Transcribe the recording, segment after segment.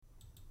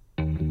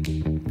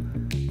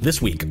This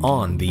week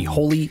on the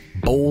Holy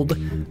Bold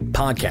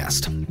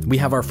podcast, we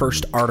have our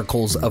first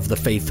Articles of the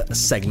Faith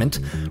segment,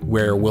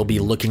 where we'll be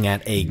looking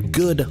at a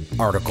good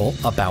article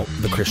about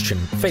the Christian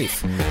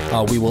faith.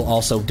 We will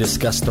also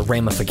discuss the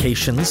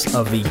ramifications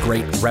of the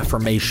Great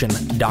Reformation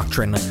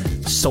doctrine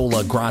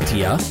sola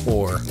gratia,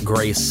 or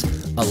grace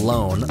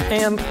alone,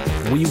 and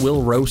we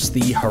will roast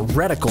the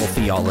heretical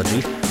theology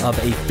of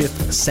a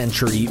 5th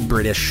century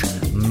British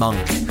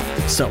monk.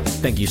 So,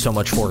 thank you so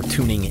much for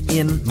tuning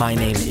in. My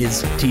name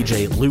is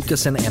TJ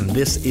Lucassen, and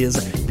this is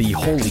the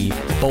Holy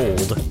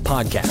Bold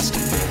podcast.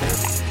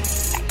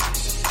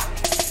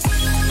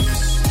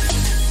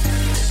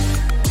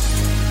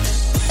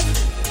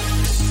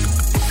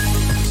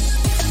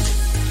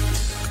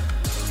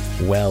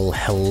 Well,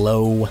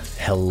 hello.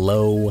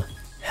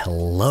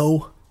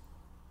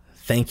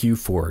 Thank you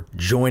for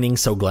joining.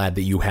 So glad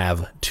that you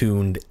have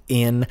tuned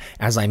in.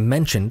 As I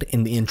mentioned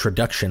in the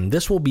introduction,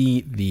 this will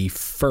be the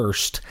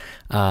first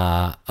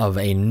of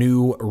a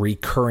new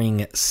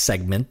recurring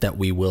segment that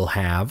we will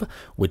have,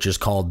 which is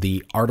called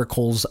the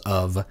Articles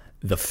of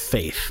the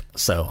Faith.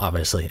 So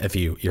obviously, if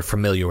you're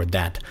familiar with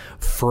that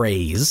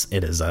phrase,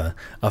 it is a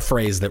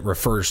phrase that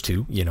refers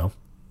to,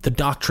 the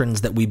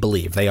doctrines that we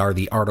believe. They are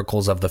the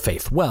Articles of the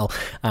Faith. Well,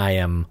 I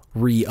am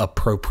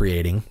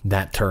reappropriating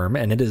that term,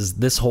 and it is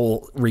this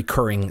whole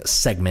recurring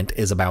segment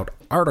is about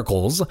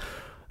articles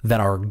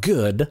that are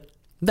good,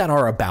 that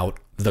are about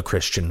the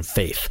Christian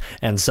faith.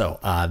 And so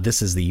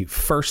this is the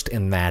first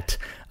in that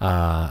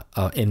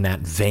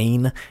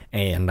vein,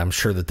 and I'm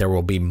sure that there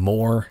will be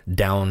more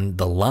down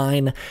the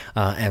line.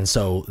 And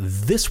so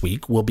this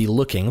week we'll be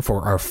looking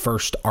for our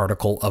first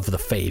article of the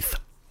faith.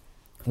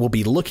 We'll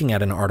be looking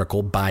at an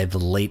article by the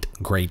late,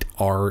 great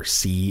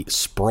R.C.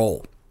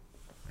 Sproul.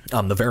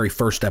 The very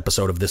first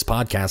episode of this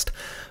podcast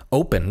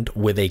opened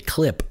with a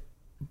clip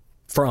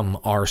from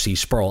R.C.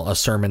 Sproul, a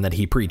sermon that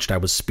he preached. I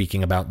was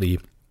speaking about the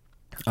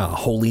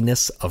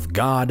holiness of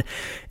God,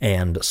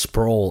 and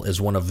Sproul is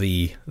one of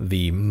the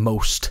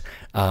most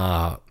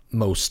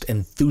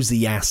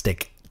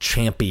enthusiastic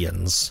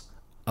champions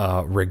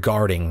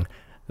regarding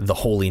the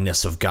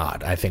holiness of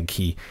God. I think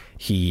he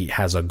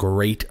has a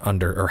great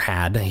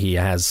he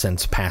has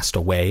since passed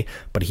away,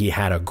 but he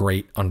had a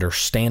great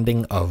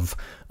understanding of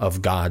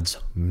God's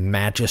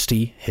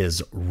majesty,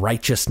 his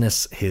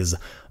righteousness, his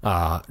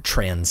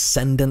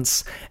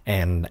transcendence,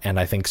 and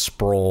I think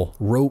Sproul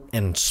wrote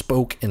and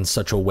spoke in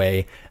such a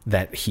way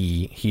that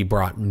he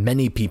brought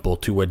many people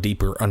to a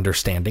deeper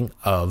understanding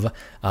of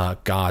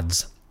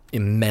God's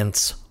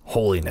immense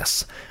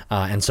holiness.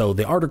 And so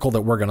the article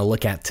that we're going to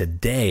look at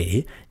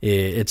today,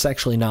 it's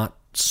actually not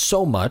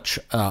so much,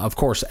 of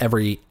course,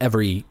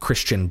 every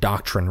Christian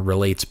doctrine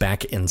relates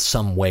back in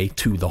some way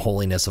to the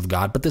holiness of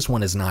God, but this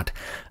one is not,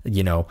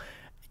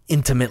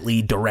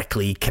 intimately,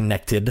 directly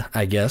connected,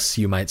 I guess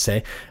you might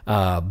say,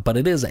 but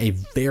it is a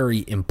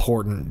very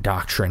important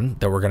doctrine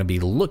that we're going to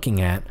be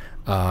looking at.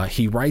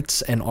 He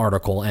writes an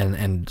article,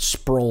 and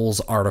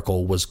Sproul's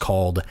article was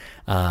called,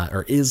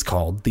 or is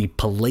called, The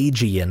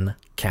Pelagian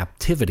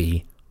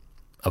Captivity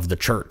of the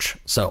Church.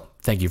 So,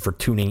 thank you for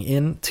tuning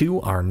in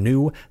to our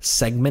new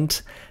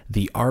segment,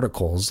 The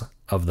Articles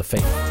of the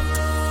Faith.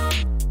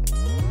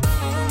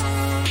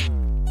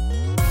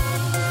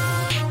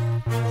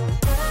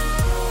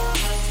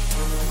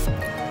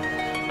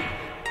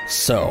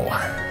 So,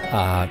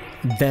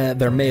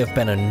 there may have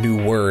been a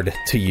new word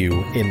to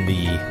you in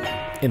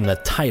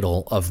the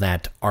title of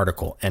that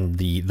article, and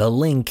the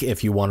link,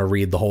 if you want to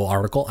read the whole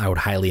article, I would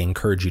highly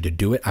encourage you to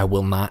do it. I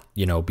will not,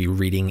 be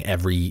reading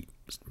every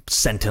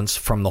sentence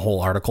from the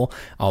whole article.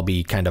 I'll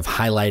be kind of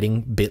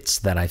highlighting bits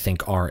that I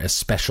think are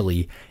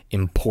especially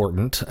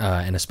important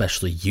and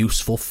especially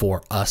useful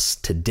for us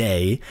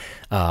today.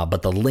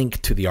 But the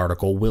link to the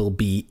article will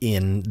be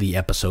in the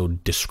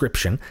episode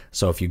description.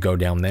 So if you go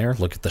down there,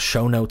 look at the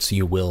show notes,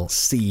 you will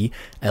see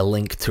a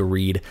link to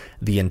read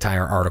the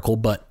entire article.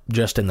 But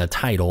just in the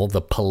title,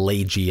 The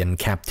Pelagian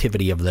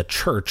Captivity of the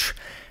Church,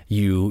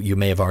 you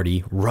may have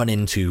already run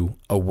into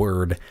a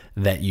word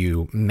that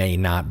you may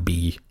not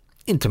be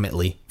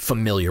intimately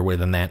familiar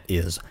with, and that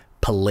is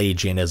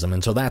Pelagianism.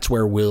 And so that's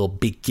where we'll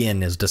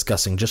begin, is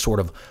discussing just sort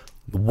of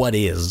what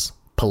is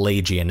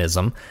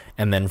Pelagianism,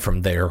 and then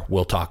from there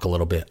we'll talk a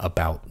little bit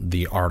about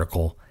the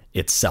article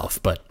itself.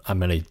 But I'm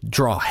going to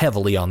draw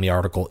heavily on the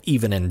article,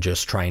 even in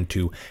just trying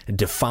to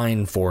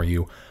define for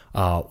you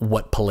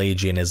what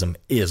Pelagianism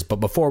is. But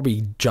before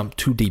we jump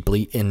too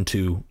deeply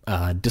into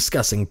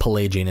discussing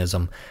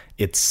Pelagianism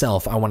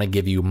itself, I want to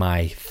give you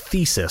my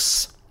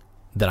thesis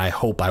that I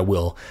hope I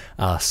will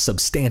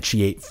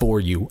substantiate for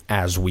you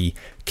as we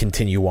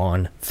continue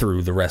on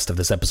through the rest of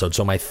this episode.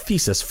 So my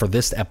thesis for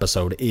this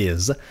episode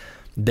is: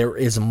 there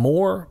is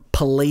more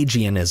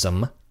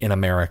Pelagianism in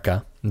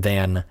America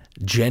than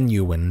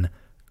genuine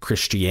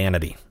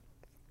Christianity.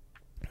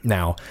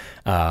 Now,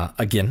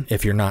 again,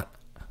 if you're not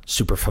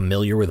super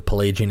familiar with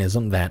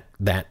Pelagianism,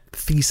 that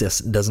thesis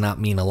does not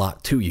mean a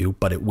lot to you,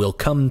 but it will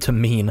come to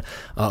mean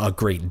a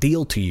great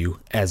deal to you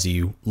as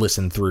you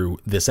listen through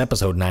this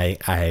episode. And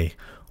I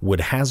would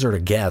hazard a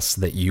guess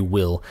that you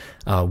will,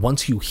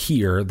 once you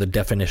hear the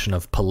definition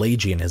of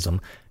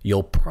Pelagianism,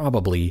 you'll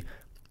probably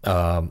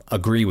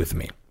agree with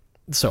me.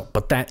 So,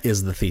 but that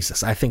is the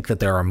thesis. I think that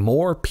there are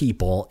more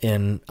people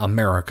in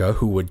America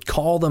who would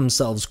call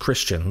themselves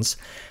Christians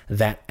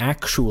that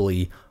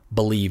actually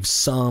believe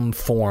some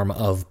form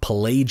of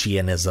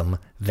Pelagianism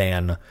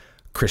than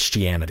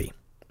Christianity.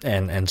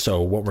 And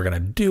so what we're going to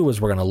do is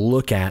we're going to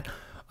look at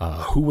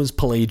who was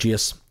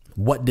Pelagius,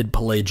 what did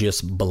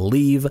Pelagius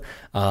believe,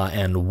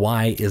 and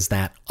why is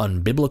that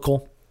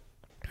unbiblical?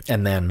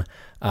 And then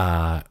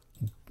I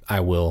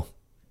will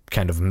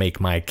kind of make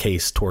my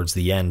case towards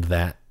the end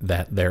that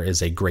there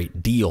is a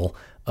great deal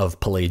of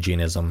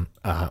Pelagianism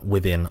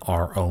within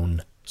our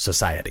own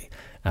society,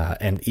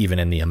 and even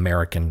in the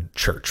American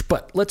church.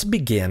 But let's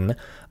begin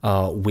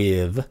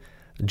with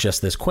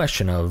just this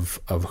question of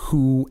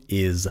who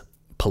is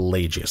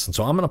Pelagius. And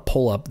so I'm going to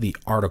pull up the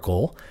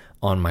article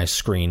on my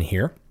screen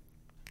here.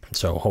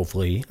 So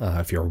hopefully,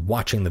 if you're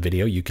watching the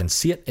video, you can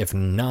see it. If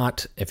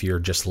not, if you're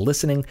just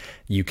listening,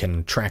 you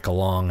can track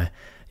along,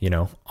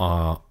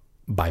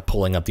 by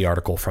pulling up the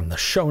article from the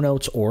show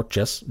notes, or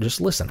just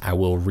listen. I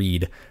will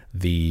read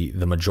the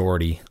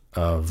majority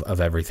of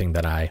everything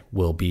that I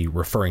will be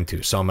referring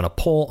to. So I'm going to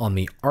pull on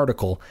the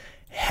article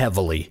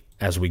heavily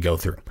as we go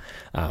through.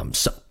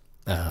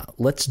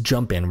 Let's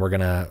jump in. We're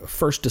going to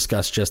first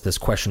discuss just this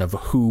question of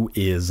who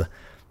is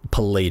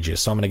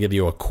Pelagius. So I'm going to give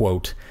you a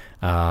quote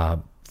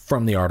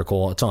from the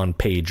article. It's on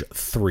page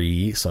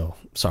 3. So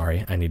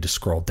sorry, I need to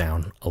scroll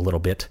down a little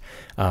bit.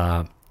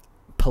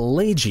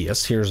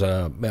 Pelagius, here's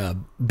a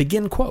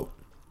begin quote.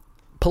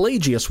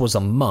 Pelagius was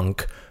a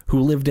monk who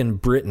lived in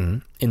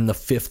Britain in the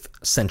 5th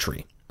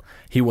century.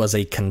 He was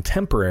a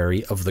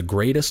contemporary of the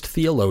greatest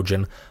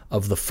theologian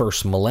of the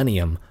first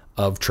millennium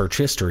of church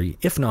history,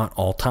 if not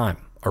all time,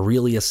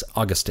 Aurelius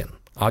Augustine.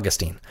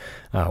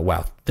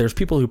 Wow, there's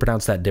people who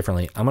pronounce that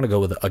differently. I'm going to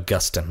go with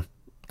Augustine.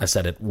 I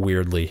said it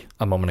weirdly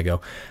a moment ago.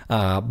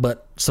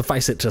 But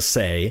suffice it to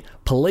say,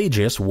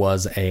 Pelagius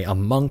was a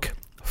monk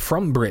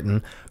from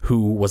Britain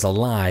who was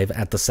alive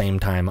at the same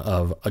time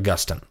of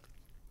Augustine.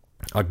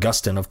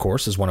 Augustine, of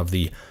course, is one of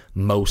the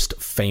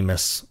most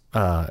famous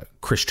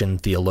Christian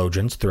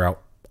theologians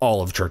throughout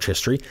all of church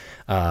history.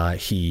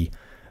 He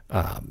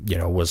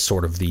was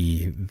sort of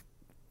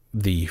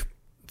the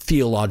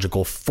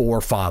theological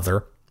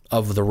forefather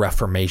of the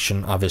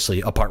Reformation,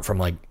 obviously, apart from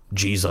like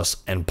Jesus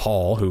and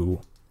Paul,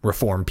 who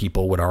Reformed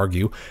people would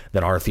argue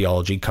that our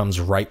theology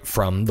comes right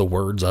from the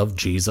words of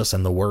Jesus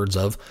and the words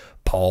of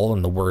Paul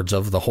and the words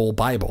of the whole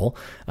Bible.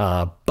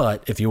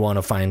 But if you want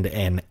to find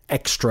an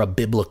extra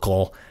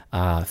biblical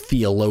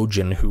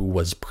theologian who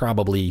was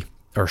probably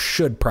or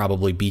should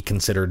probably be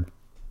considered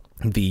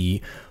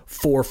the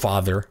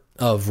forefather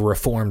of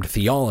Reformed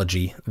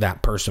theology,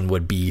 that person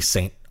would be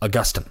St.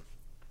 Augustine.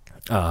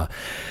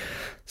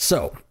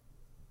 So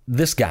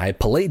this guy,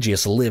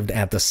 Pelagius, lived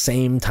at the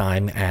same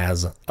time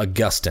as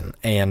Augustine,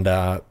 and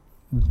a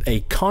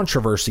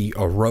controversy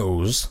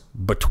arose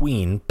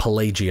between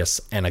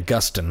Pelagius and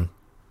Augustine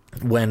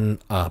when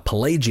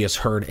Pelagius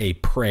heard a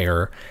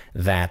prayer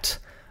that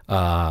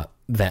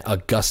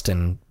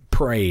Augustine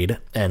prayed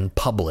and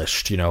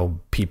published.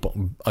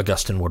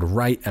 Augustine would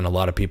write, and a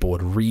lot of people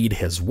would read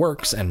his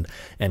works and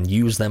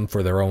use them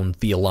for their own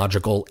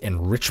theological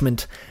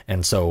enrichment.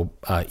 And so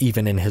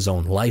even in his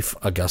own life,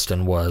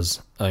 Augustine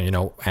was,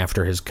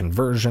 after his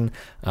conversion,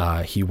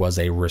 he was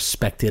a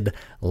respected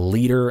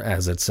leader,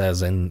 as it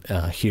says in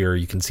here,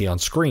 you can see on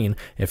screen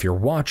if you're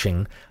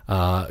watching.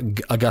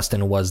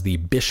 Augustine was the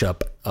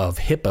bishop of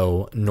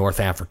Hippo,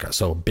 North Africa.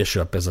 So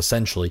bishop is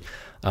essentially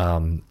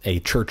a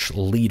church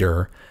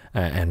leader,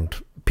 and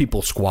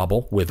people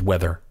squabble with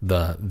whether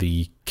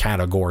the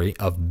category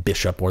of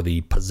bishop or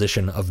the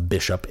position of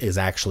bishop is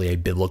actually a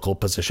biblical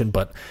position,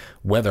 but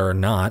whether or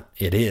not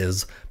it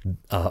is,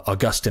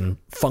 Augustine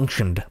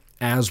functioned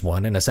as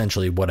one. And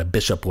essentially what a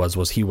bishop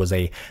was he was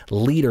a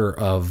leader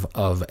of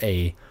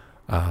a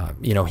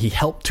he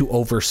helped to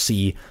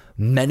oversee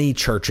many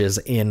churches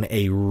in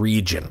a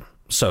region.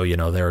 So,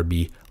 there would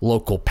be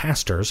local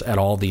pastors at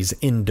all these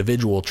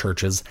individual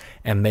churches,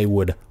 and they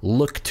would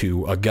look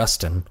to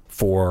Augustine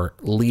for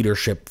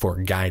leadership, for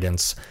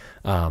guidance.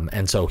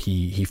 And so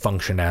he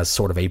functioned as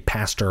sort of a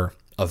pastor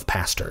of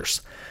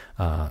pastors.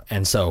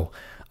 And so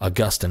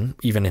Augustine,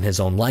 even in his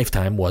own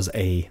lifetime, was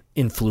a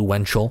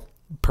influential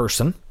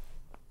person.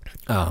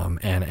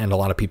 And a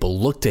lot of people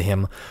look to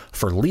him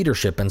for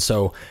leadership. And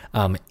so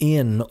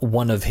in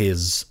one of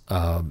his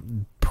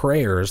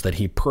prayers that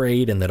he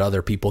prayed and that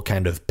other people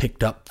kind of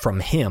picked up from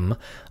him,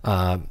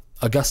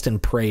 Augustine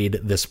prayed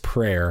this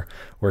prayer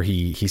where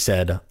he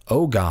said,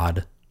 "O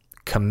God,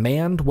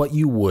 command what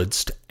you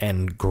wouldst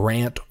and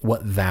grant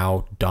what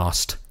thou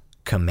dost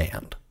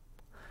command."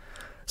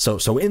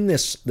 So in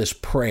this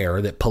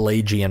prayer that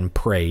Pelagian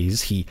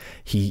prays,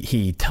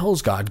 he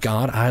tells God,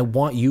 I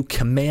want you,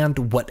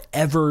 command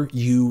whatever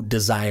you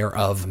desire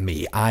of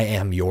me. I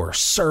am your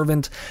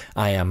servant.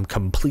 I am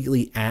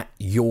completely at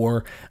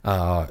your,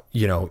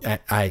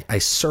 I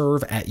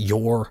serve at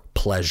your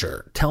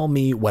pleasure. Tell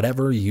me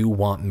whatever you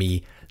want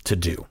me to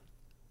do.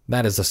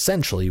 That is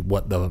essentially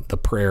what the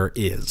prayer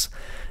is.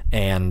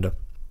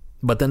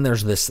 But then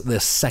there's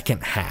this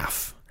second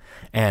half.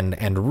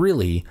 And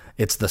really,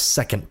 it's the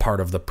second part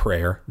of the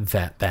prayer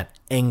that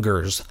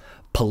angers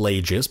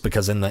Pelagius,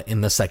 because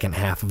in the second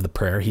half of the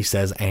prayer, he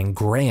says, "And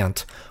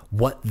grant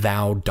what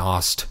thou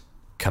dost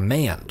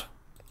command."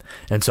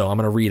 And so I'm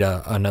going to read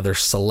another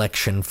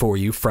selection for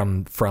you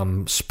from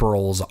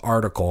Sproul's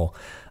article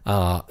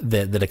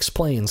that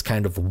explains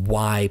kind of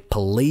why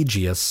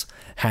Pelagius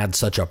had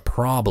such a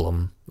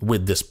problem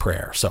with this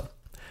prayer. So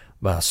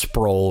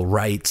Sproul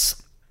writes,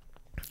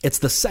 "It's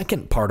the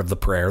second part of the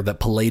prayer that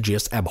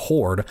Pelagius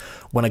abhorred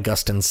when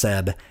Augustine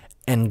said,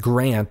 'And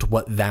grant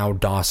what thou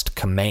dost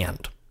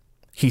command.'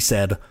 He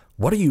said,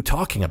 'What are you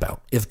talking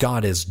about? If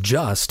God is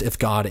just, if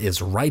God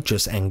is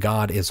righteous, and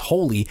God is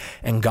holy,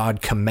 and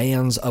God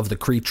commands of the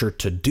creature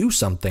to do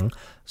something,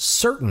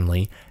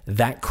 certainly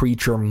that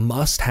creature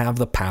must have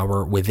the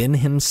power within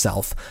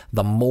himself,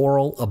 the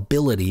moral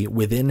ability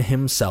within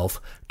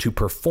himself to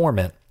perform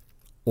it,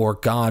 or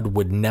God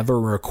would never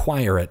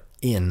require it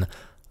in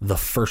the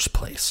first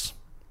place.'"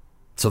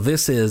 So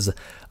this is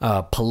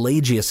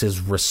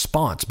Pelagius's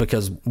response,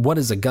 because what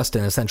is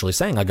Augustine essentially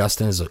saying?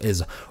 Augustine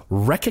is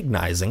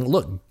recognizing,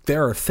 look,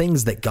 there are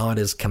things that God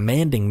is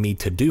commanding me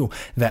to do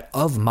that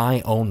of my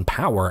own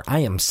power I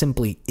am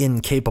simply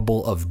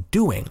incapable of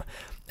doing.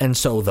 And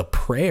so the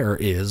prayer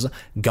is,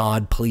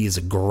 God, please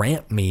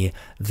grant me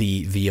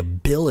the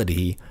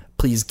ability,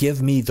 please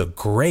give me the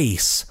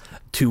grace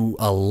to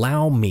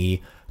allow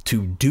me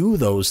to do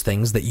those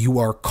things that you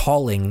are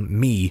calling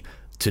me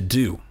to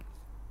do.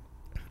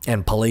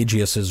 And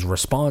Pelagius's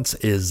response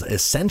is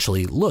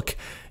essentially, look,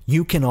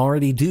 you can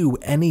already do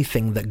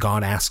anything that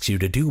God asks you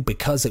to do,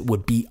 because it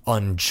would be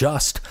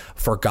unjust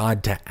for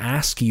God to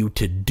ask you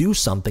to do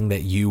something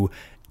that you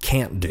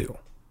can't do.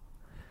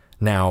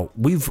 Now,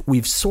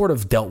 we've sort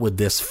of dealt with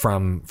this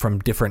from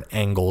different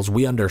angles.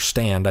 We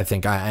understand, I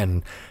think,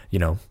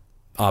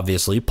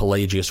 obviously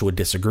Pelagius would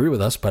disagree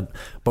with us, but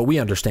we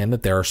understand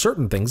that there are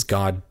certain things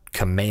God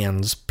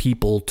commands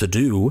people to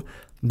do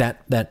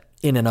that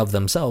in and of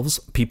themselves,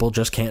 people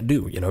just can't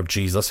do.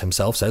 Jesus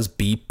himself says,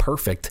 "Be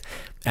perfect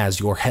as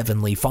your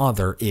heavenly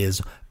Father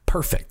is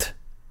perfect."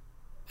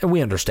 And we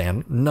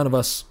understand none of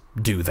us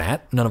do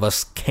that. None of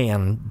us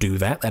can do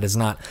that. That is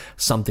not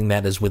something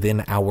that is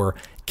within our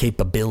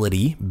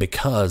capability,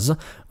 because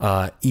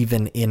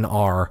even in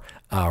our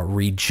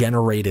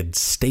regenerated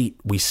state,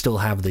 we still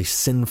have the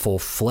sinful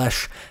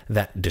flesh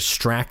that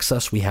distracts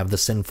us. We have the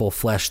sinful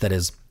flesh that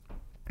is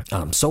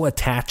so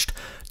attached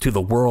to the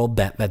world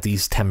that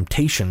these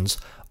temptations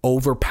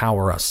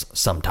overpower us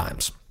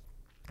sometimes.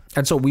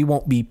 And so we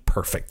won't be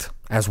perfect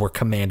as we're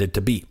commanded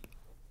to be.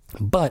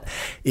 But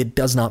it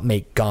does not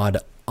make God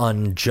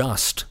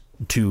unjust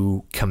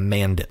to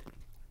command it.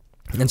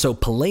 And so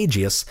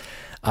Pelagius,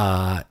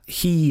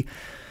 he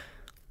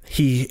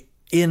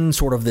in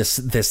sort of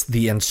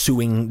the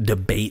ensuing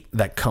debate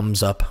that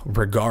comes up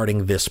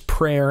regarding this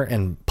prayer,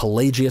 and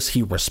Pelagius,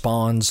 he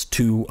responds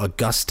to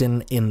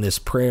Augustine in this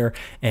prayer,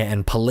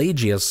 and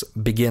Pelagius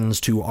begins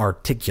to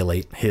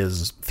articulate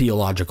his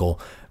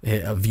theological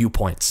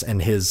viewpoints,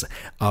 and his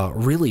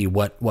really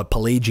what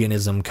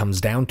Pelagianism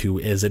comes down to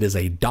is it is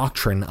a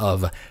doctrine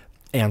of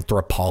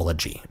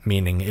anthropology,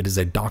 meaning it is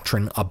a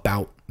doctrine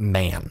about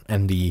man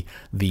and the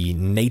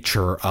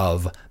nature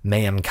of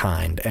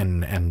mankind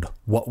and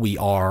what we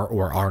are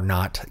or are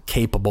not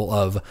capable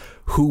of,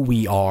 who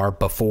we are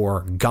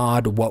before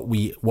God, what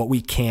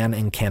we can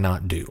and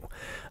cannot do.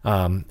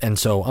 And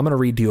so I'm going to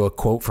read you a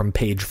quote from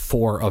page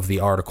 4 of the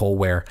article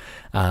where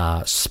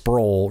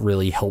Sproul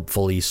really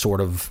helpfully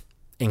sort of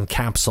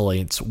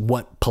encapsulates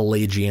what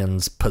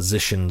Pelagian's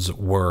positions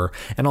were.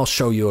 And I'll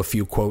show you a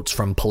few quotes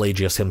from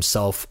Pelagius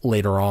himself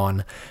later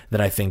on that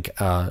I think,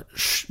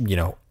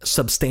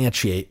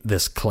 substantiate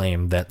this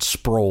claim that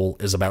Sproul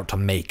is about to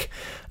make.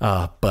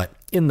 But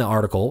in the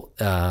article,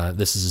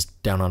 this is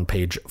down on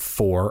page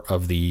 4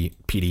 of the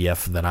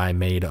PDF that I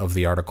made of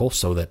the article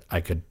so that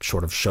I could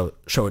sort of show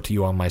it to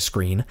you on my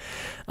screen.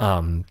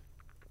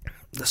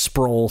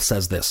 Sproul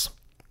says this: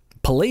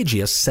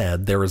 Pelagius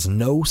said there is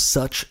no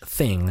such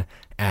thing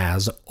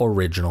as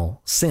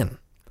original sin.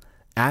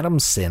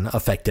 Adam's sin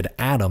affected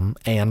Adam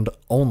and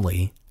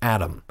only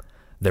Adam.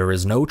 There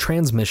is no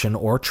transmission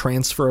or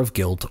transfer of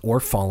guilt or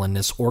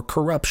fallenness or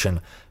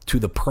corruption to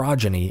the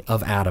progeny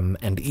of Adam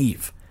and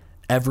Eve.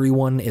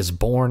 Everyone is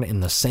born in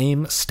the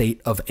same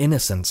state of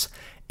innocence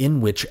in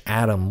which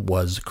Adam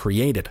was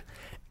created.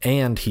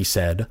 And, he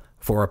said,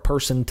 for a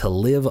person to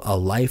live a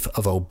life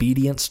of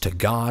obedience to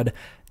God,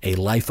 a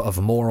life of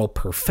moral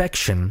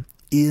perfection,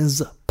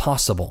 is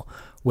possible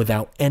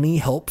without any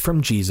help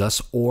from Jesus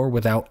or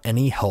without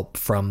any help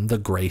from the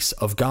grace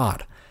of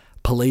God.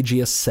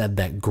 Pelagius said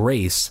that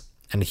grace,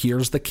 and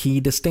here's the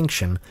key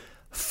distinction,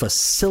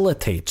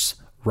 facilitates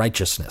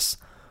righteousness.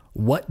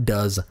 What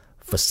does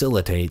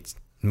facilitate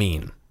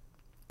mean?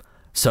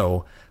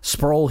 So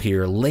Sproul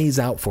here lays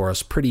out for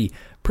us pretty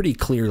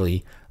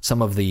clearly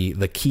some of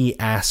the key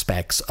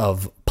aspects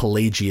of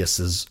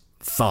Pelagius's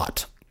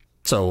thought.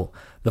 So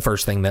the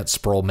first thing that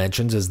Sproul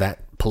mentions is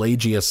that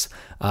Pelagius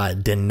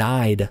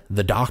denied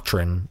the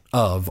doctrine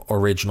of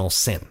original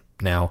sin.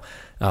 Now,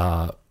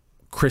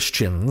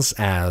 Christians,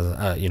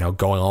 as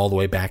going all the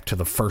way back to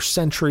the first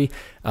century,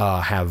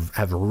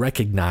 have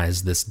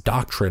recognized this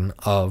doctrine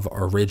of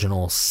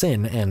original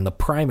sin, and the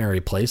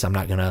primary place, I'm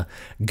not going to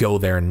go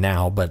there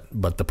now,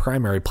 but the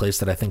primary place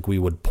that I think we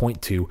would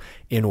point to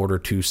in order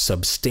to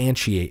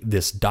substantiate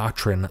this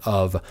doctrine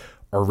of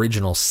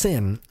original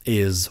sin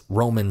is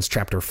Romans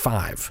chapter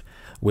 5,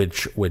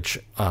 which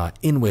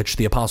in which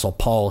the Apostle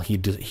Paul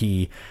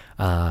he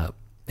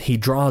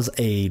draws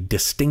a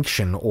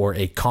distinction or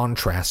a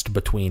contrast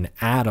between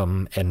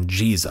Adam and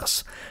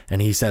Jesus.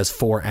 And he says,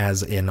 for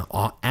as in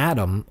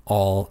Adam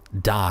all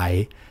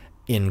die,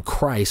 in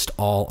Christ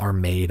all are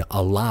made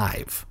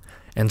alive.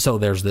 And so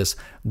there's this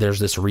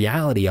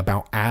reality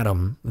about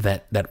Adam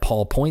that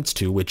Paul points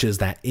to, which is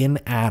that in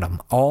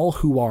Adam, all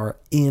who are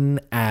in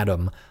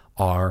Adam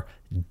are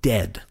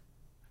dead.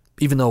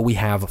 Even though we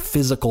have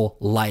physical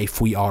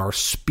life, we are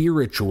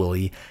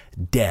spiritually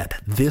dead.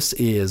 This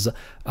is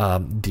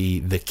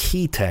the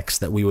key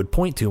text that we would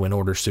point to in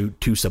order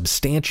to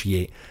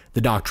substantiate the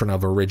doctrine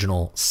of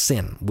original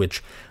sin,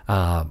 which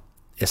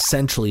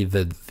essentially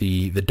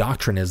the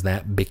doctrine is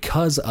that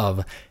because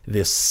of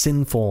this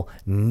sinful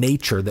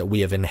nature that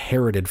we have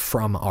inherited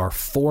from our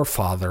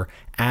forefather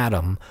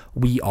Adam,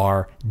 we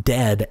are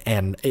dead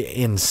and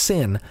in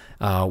sin,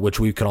 which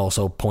we could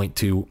also point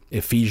to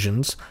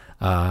Ephesians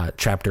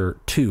chapter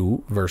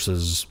 2,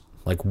 verses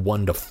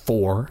 1 to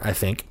 4, I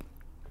think,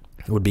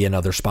 would be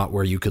another spot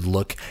where you could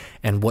look.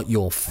 And what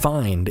you'll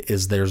find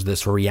is there's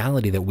this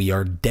reality that we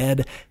are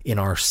dead in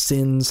our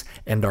sins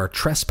and our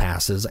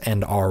trespasses,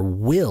 and our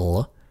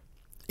will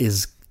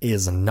is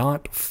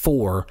not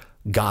for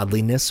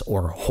godliness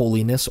or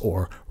holiness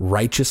or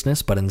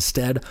righteousness, but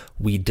instead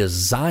we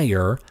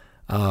desire,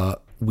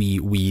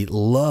 we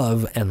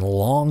love and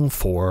long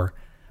for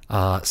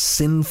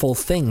sinful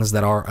things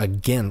that are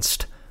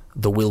against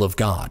the will of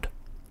God.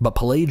 But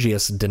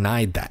Pelagius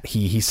denied that.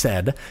 He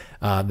said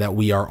that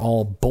we are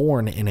all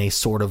born in a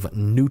sort of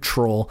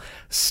neutral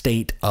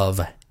state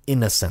of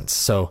innocence.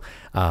 So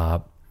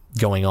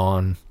going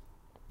on,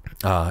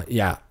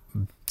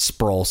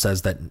 Sproul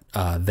says that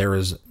there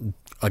is,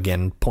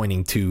 again,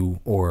 pointing to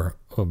or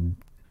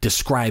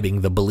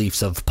describing the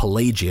beliefs of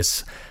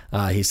Pelagius.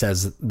 He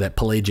says that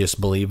Pelagius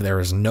believed there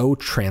is no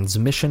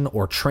transmission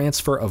or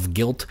transfer of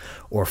guilt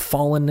or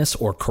fallenness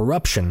or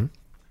corruption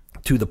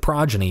to the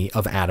progeny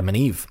of Adam and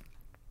Eve.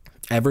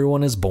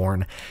 Everyone is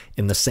born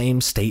in the same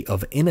state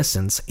of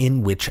innocence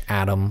in which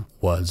Adam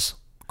was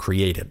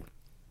created.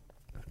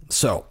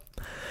 So,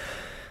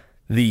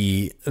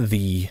 the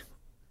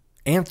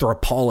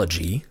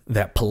anthropology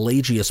that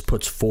Pelagius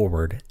puts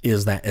forward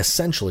is that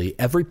essentially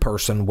every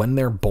person, when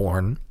they're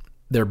born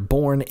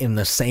in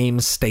the same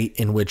state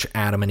in which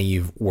Adam and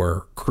Eve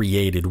were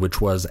created,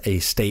 which was a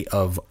state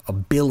of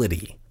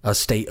ability, a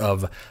state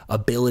of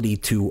ability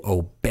to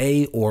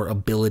obey or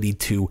ability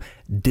to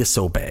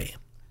disobey.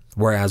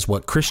 Whereas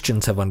what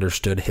Christians have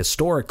understood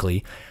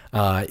historically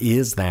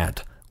is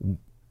that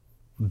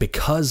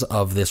because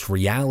of this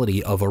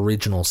reality of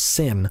original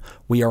sin,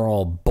 we are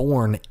all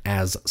born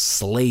as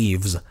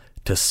slaves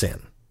to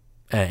sin,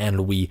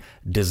 and we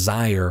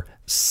desire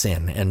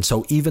sin. And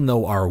so even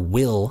though our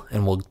will,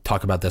 and we'll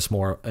talk about this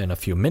more in a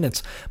few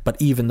minutes, but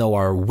even though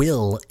our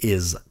will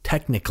is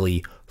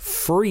technically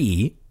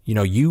free,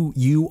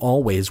 you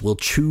always will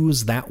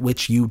choose that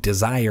which you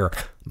desire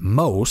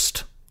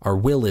most. Our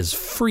will is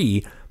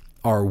free.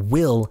 Our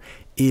will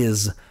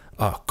is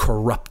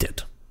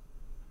corrupted.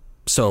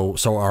 So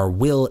our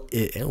will,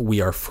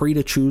 we are free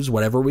to choose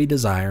whatever we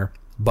desire,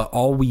 but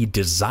all we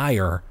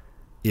desire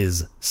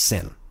is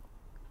sin.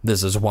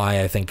 This is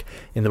why I think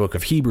in the book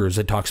of Hebrews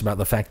it talks about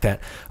the fact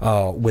that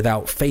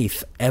without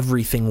faith,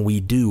 everything we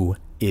do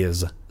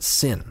is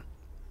sin.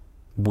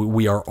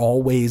 We are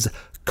always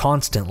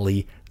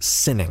constantly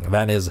sinning.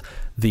 That is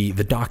the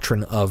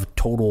doctrine of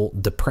total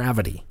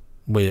depravity,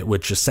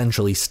 which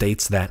essentially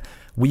states that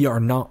we are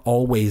not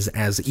always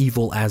as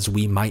evil as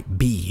we might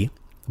be,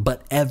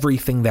 but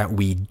everything that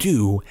we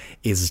do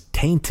is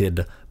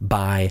tainted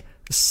by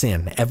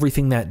sin.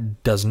 Everything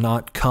that does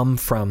not come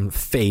from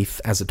faith,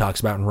 as it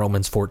talks about in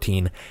Romans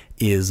 14,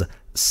 is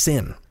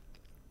sin.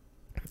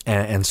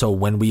 And so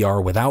when we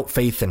are without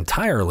faith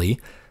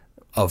entirely,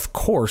 of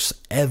course,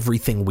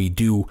 everything we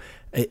do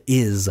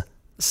is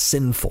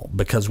sinful,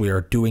 because we are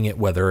doing it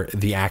whether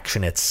the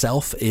action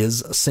itself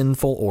is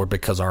sinful or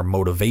because our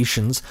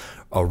motivations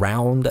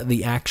around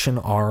the action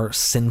are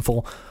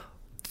sinful.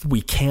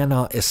 We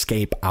cannot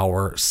escape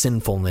our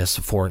sinfulness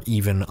for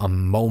even a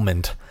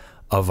moment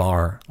of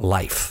our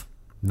life.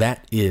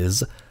 That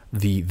is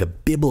the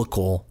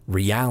biblical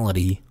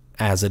reality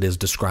as it is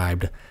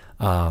described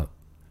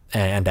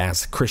and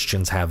as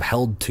Christians have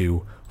held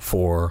to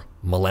for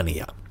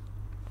millennia.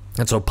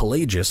 And so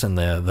Pelagius in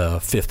the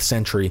 5th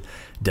century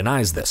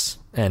denies this,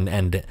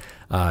 and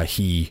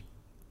he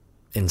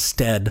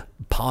instead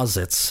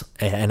posits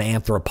an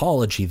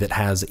anthropology that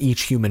has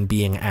each human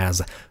being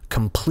as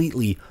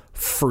completely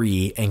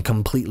free and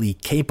completely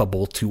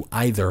capable to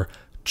either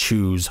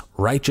choose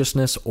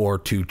righteousness or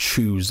to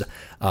choose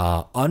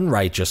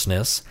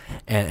unrighteousness.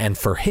 And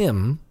for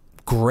him,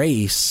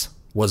 grace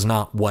was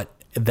not what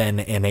then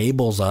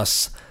enables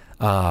us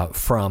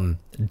from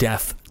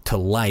death to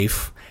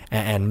life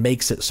and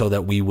makes it so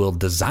that we will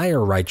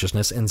desire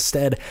righteousness.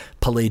 Instead,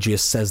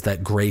 Pelagius says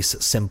that grace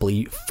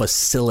simply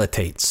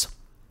facilitates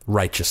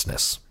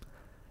righteousness.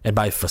 And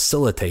by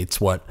facilitates,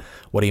 what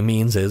he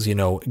means is,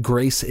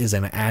 grace is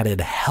an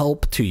added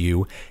help to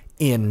you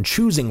in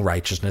choosing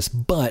righteousness,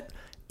 but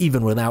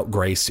even without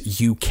grace,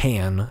 you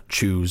can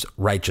choose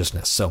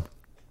righteousness. So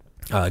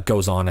it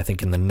goes on, I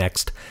think, in the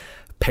next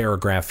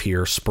paragraph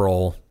here,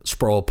 Sproul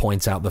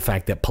points out the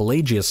fact that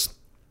Pelagius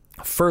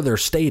further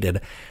stated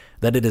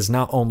that it is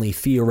not only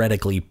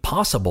theoretically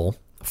possible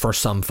for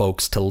some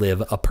folks to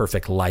live a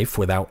perfect life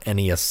without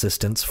any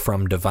assistance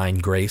from divine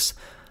grace,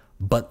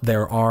 but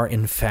there are,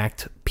 in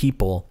fact,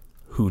 people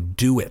who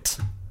do it.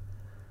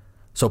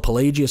 So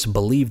Pelagius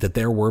believed that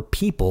there were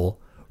people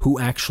who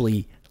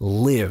actually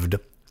lived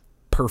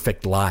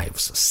perfect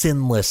lives,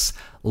 sinless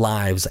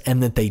lives,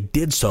 and that they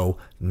did so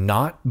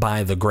not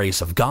by the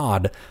grace of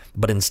God,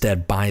 but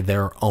instead by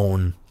their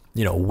own,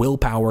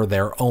 willpower,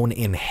 their own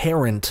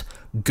inherent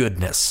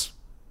goodness.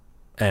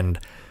 And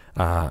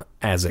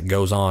as it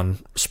goes on,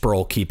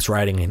 Sproul keeps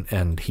writing,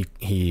 and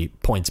he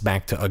points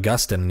back to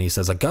Augustine, and he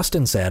says,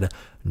 Augustine said,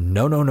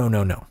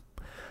 no.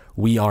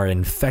 We are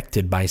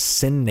infected by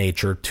sin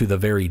nature to the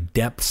very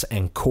depths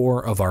and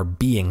core of our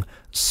being,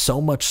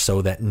 so much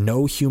so that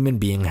no human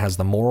being has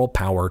the moral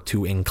power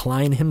to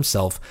incline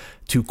himself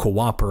to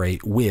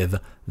cooperate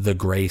with the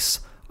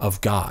grace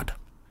of God.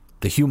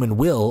 The human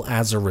will,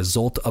 as a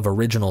result of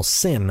original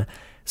sin,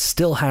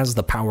 still has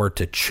the power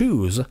to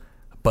choose,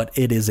 but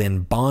it is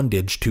in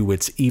bondage to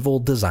its evil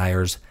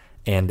desires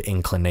and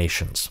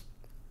inclinations.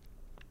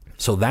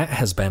 So that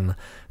has been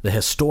the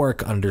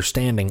historic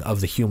understanding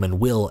of the human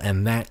will,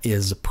 and that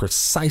is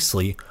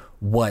precisely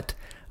what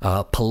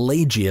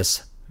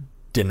Pelagius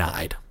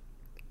denied.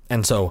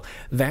 And so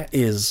that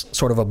is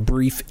sort of a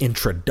brief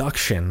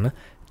introduction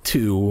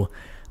to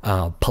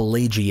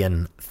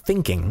Pelagian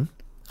thinking,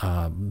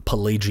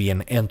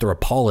 Pelagian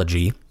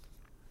anthropology.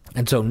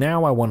 And so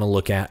now I want to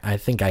look at, I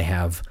think I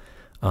have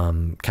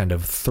kind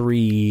of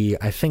three,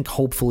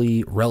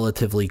 hopefully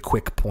relatively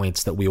quick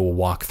points that we will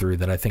walk through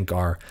that I think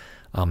are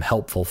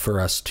helpful for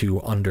us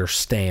to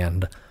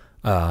understand.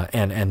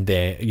 And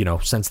they,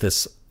 since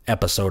this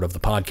episode of the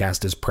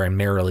podcast is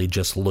primarily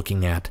just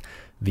looking at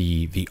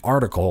the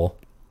article,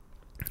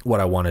 what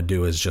I want to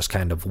do is just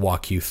kind of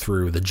walk you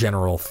through the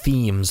general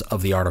themes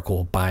of the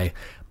article by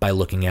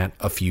looking at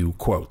a few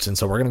quotes. And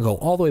so we're going to go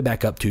all the way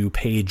back up to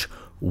page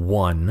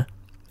 1,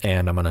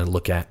 and I'm going to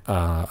look at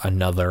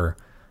another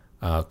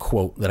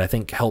quote that I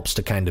think helps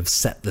to kind of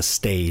set the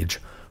stage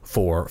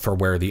for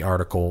where the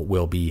article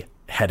will be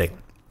heading.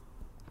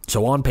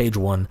 So on page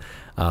 1,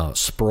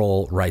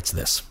 Sproul writes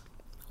this: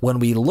 when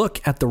we look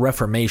at the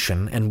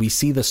Reformation and we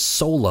see the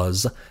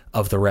solas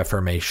of the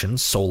Reformation,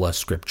 sola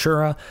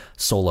scriptura,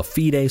 sola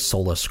fide,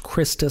 solus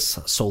Christus,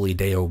 soli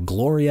Deo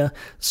gloria,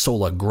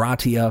 sola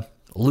gratia,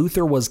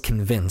 Luther was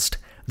convinced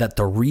that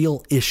the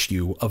real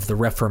issue of the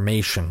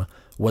Reformation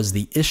was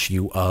the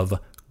issue of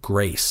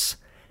grace,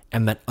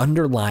 and that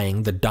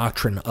underlying the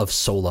doctrine of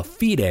sola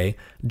fide,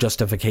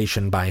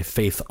 justification by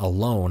faith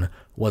alone,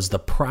 was the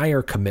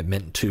prior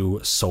commitment to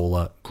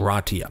sola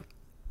gratia,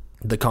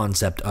 the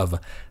concept of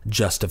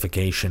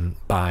justification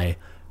by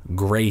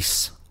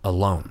grace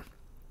alone.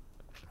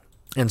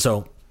 And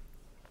so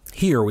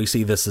here we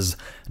see this is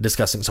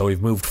discussing, so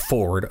we've moved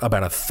forward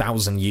about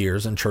 1,000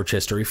 years in church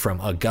history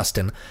from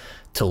Augustine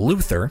to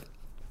Luther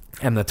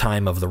and the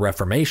time of the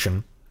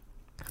Reformation.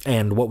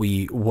 And what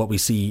we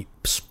see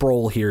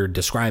Sproul here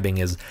describing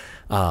is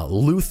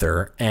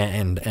Luther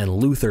and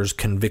Luther's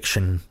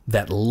conviction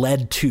that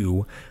led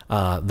to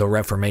the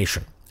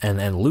Reformation.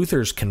 And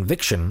Luther's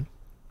conviction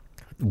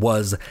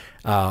was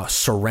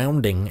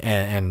surrounding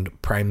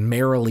and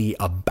primarily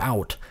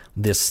about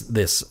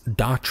this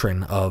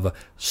doctrine of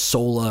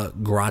sola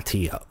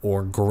gratia,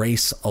 or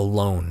grace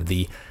alone,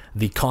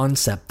 the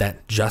concept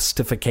that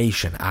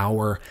justification,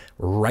 our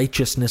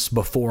righteousness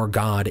before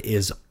God,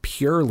 is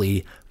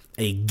purely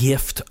a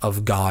gift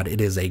of God.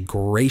 It is a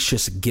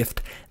gracious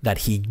gift that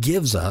he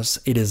gives us.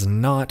 It is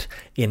not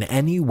in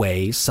any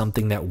way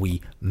something that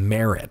we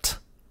merit.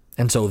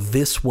 And so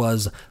this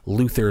was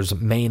Luther's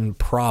main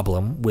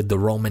problem with the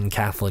Roman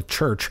Catholic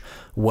Church,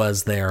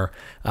 was the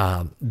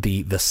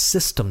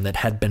system that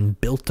had been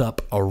built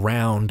up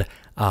around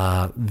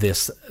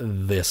this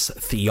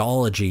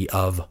theology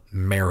of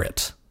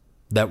merit,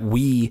 that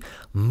we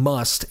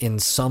must, in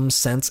some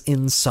sense,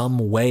 in some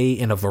way,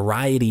 in a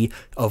variety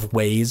of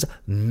ways,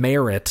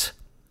 merit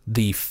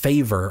the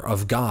favor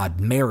of God,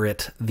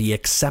 merit the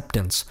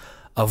acceptance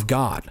of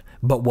God.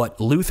 But what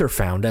Luther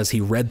found as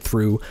he read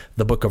through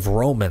the book of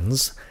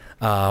Romans,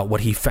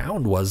 what he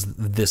found was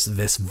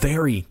this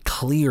very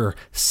clear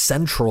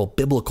central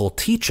biblical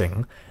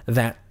teaching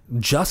that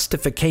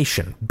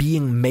justification,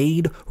 being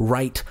made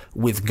right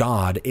with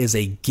God, is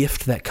a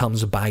gift that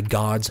comes by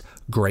God's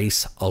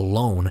grace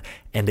alone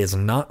and is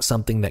not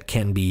something that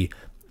can be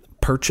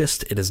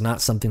purchased. It is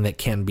not something that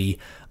can be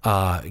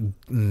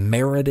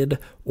merited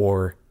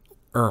or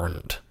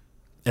earned.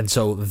 And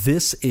so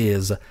this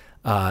is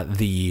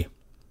the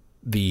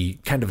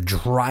kind of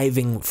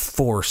driving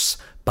force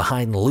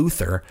behind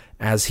Luther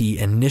as he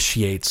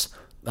initiates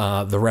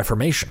the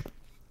Reformation.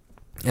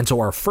 And so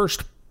our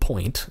first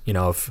point,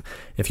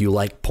 if you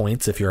like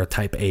points, if you're a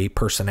type A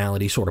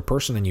personality sort of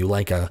person and you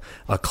like a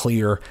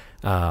clear,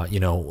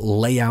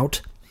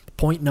 layout,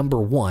 point number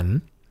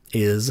one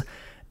is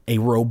a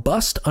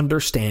robust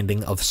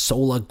understanding of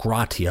sola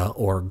gratia,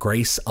 or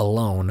grace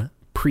alone,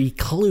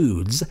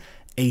 precludes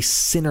a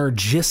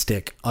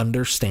synergistic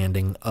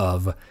understanding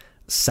of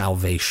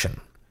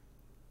salvation.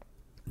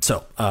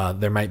 So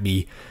there might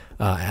be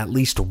at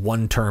least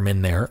one term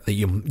in there that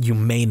you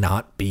may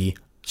not be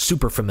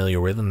super familiar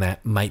with, and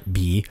that might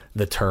be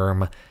the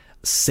term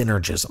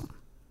synergism.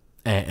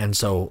 And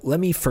so let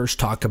me first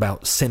talk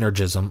about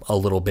synergism a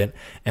little bit,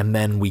 and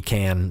then we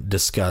can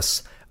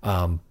discuss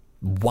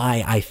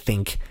why I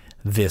think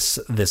this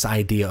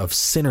idea of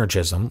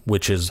synergism,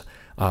 which is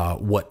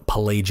what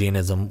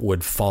Pelagianism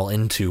would fall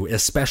into,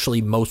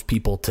 especially most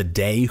people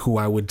today who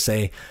I would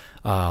say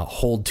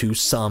hold to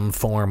some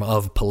form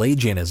of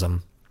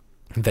Pelagianism,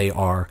 they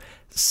are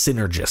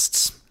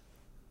synergists.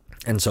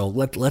 And so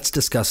let's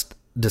discuss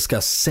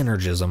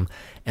synergism,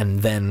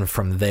 and then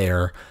from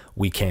there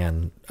we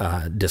can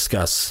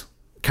discuss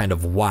kind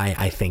of why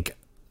I think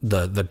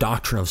the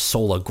doctrine of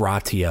sola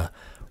gratia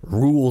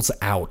rules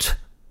out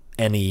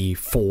any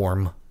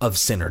form of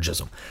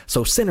synergism.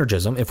 So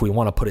synergism, if we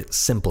want to put it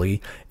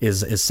simply,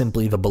 is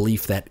simply the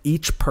belief that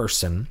each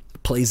person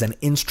plays an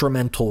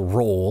instrumental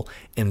role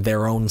in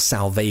their own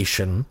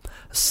salvation,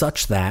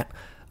 such that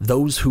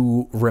those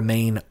who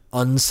remain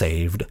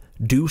unsaved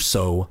do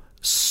so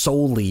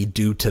solely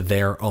due to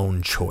their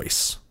own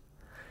choice.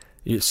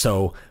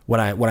 So what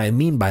I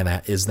mean by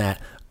that is that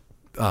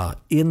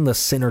in the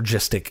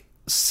synergistic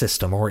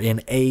system, or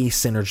in a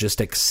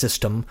synergistic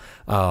system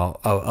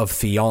of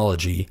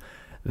theology,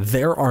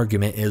 their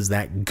argument is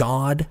that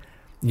God,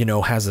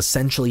 has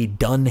essentially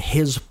done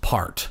his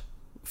part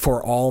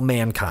for all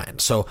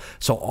mankind. So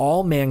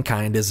all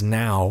mankind is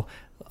now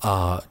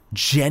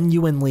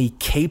genuinely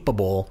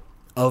capable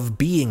of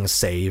being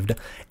saved,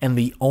 and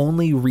the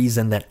only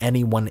reason that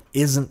anyone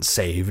isn't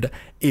saved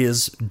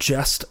is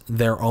just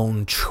their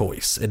own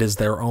choice. It is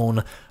their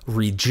own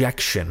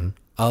rejection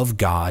of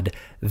God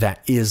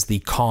that is the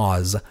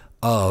cause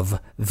of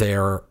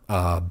their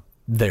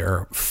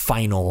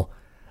final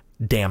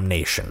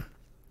damnation.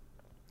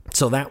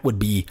 So that would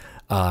be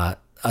a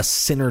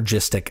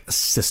synergistic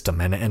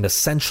system, and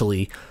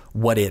essentially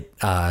what it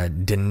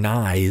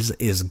denies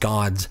is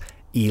God's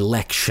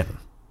election.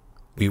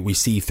 We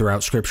see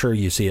throughout Scripture,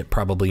 you see it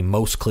probably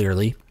most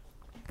clearly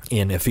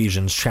in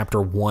Ephesians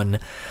chapter 1,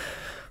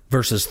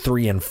 verses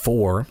 3 and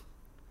 4,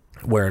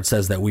 where it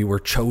says that we were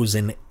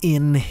chosen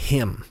in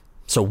him.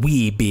 So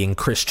we, being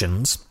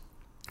Christians,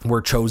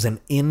 were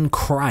chosen in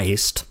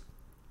Christ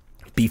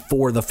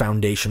before the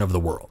foundation of the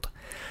world.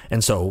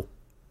 And so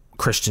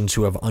Christians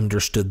who have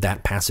understood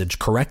that passage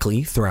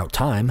correctly throughout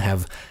time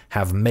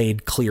have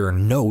made clear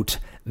note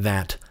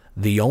that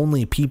the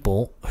only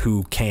people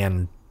who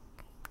can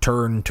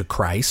turn to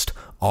Christ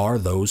are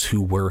those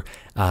who were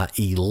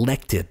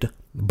elected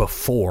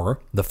before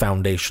the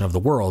foundation of the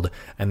world.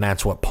 And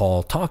that's what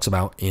Paul talks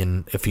about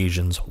in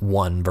Ephesians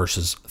 1,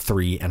 verses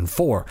 3 and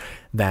 4,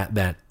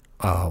 that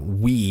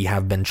we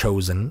have been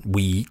chosen,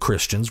 we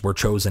Christians were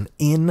chosen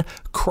in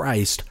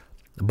Christ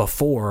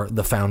before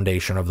the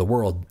foundation of the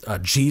world.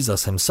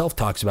 Jesus himself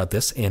talks about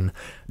this in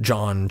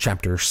John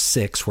chapter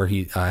 6, where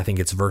I think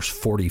it's verse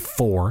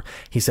 44.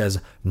 He says,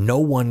 "No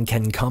one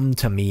can come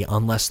to me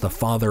unless the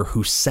Father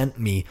who sent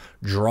me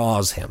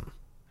draws him."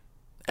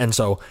 And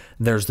so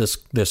there's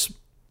this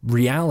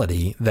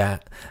reality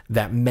that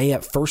may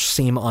at first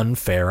seem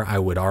unfair. I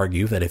would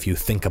argue that if you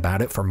think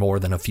about it for more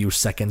than a few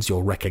seconds,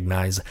 you'll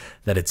recognize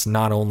that it's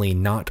not only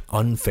not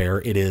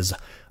unfair, it is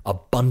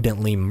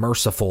abundantly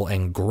merciful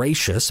and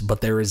gracious.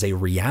 But there is a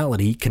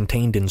reality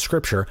contained in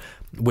Scripture,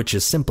 which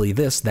is simply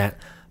this, that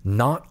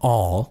not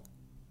all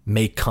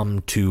may come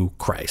to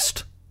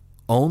Christ.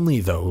 Only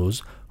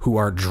those who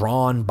are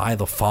drawn by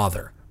the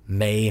Father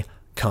may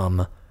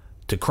come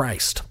to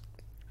Christ.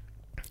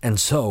 And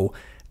so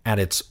at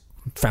its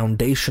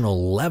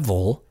foundational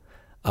level,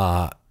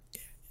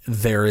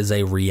 there is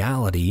a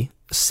reality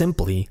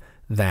simply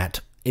that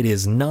it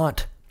is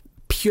not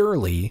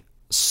purely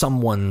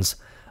someone's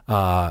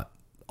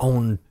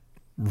own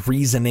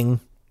reasoning.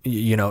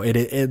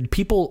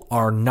 People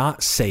are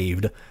not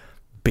saved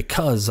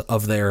because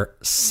of their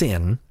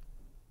sin,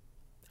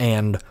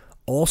 and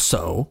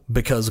also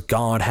because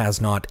God has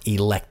not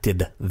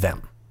elected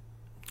them.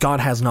 God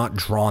has not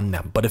drawn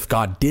them, but if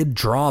God did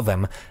draw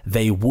them,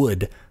 they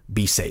would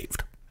be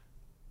saved.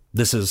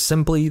 This is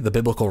simply the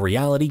biblical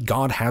reality.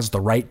 God has the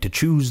right to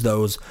choose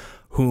those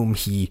whom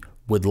he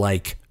would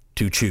like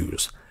to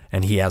choose.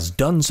 and he has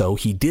done so.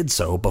 He did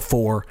so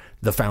before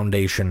the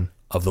foundation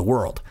of the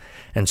world.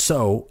 And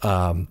so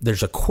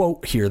there's a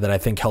quote here that I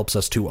think helps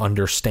us to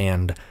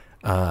understand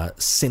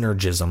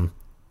synergism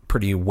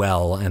pretty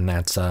well, and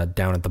that's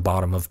down at the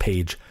bottom of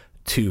page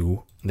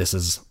 2. This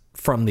is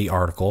from the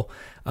article.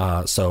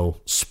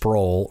 So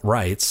Sproul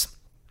writes,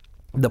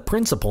 the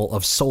principle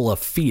of sola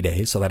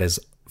fide, so that is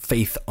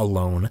faith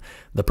alone,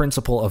 the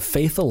principle of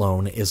faith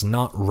alone is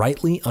not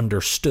rightly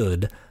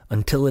understood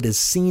until it is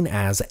seen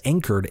as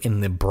anchored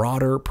in the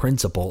broader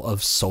principle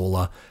of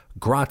sola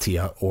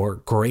gratia, or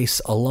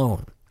grace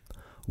alone.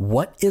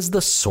 What is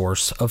the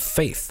source of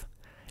faith?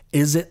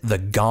 Is it the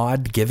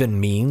God-given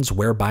means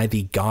whereby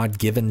the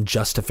God-given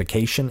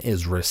justification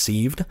is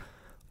received?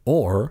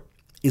 Or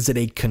is it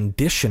a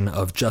condition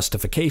of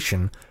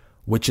justification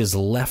which is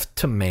left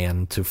to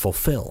man to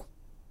fulfill?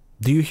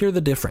 Do you hear the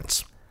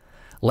difference?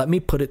 Let me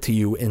put it to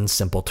you in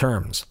simple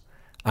terms.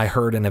 I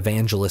heard an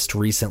evangelist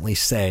recently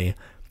say,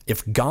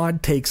 if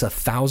God takes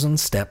 1,000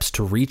 steps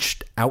to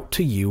reach out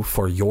to you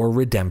for your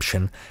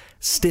redemption,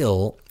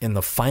 still, in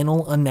the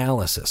final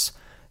analysis,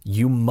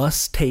 you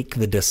must take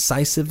the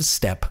decisive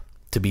step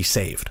to be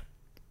saved.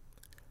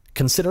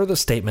 Consider the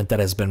statement that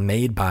has been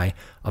made by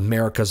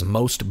America's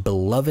most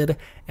beloved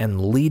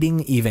and leading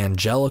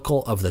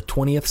evangelical of the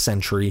 20th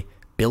century,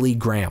 Billy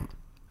Graham,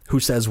 who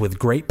says with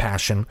great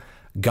passion,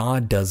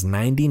 God does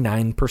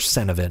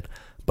 99% of it,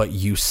 but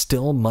you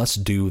still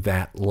must do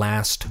that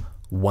last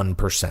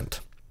 1%.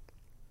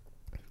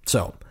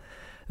 So,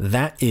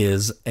 that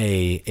is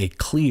a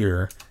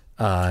clear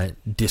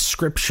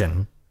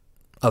description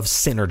of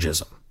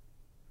synergism.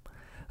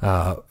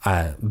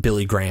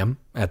 Billy Graham,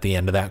 at the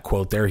end of that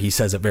quote there, he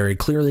says it very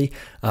clearly.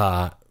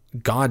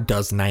 God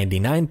does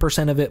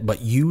 99% of it,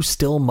 but you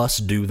still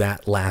must do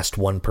that last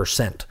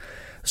 1%.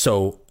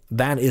 So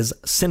that is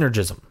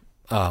synergism.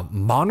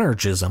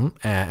 Monergism,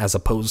 as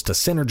opposed to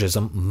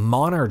synergism,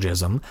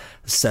 monergism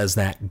says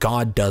that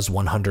God does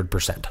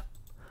 100%.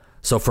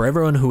 So for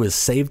everyone who is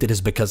saved, it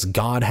is because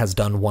God has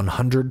done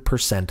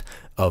 100%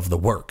 of the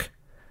work.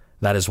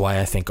 That is why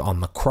I think on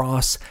the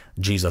cross,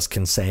 Jesus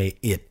can say,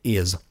 it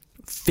is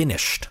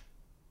finished.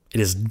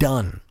 It is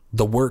done.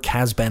 The work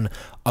has been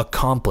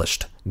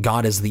accomplished.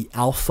 God is the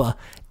Alpha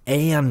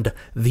and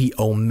the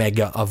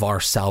Omega of our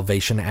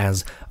salvation.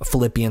 As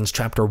Philippians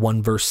chapter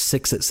 1 verse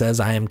 6, it says,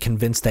 I am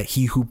convinced that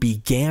he who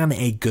began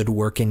a good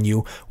work in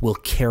you will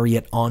carry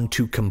it on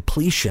to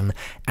completion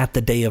at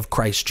the day of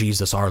Christ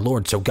Jesus our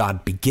Lord. So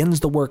God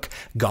begins the work,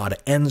 God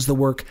ends the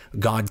work,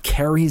 God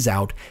carries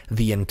out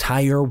the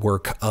entire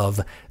work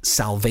of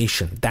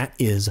salvation. That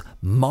is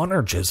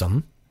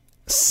monergism.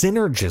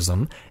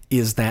 Synergism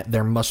is that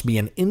there must be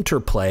an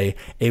interplay,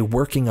 a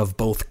working of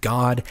both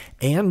God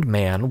and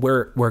man,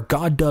 where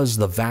God does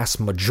the vast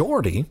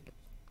majority,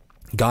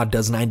 God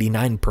does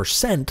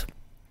 99%,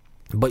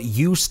 but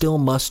you still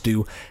must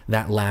do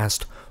that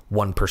last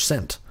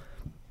 1%.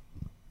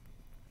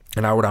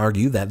 And I would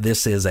argue that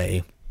this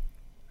idea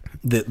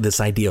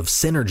of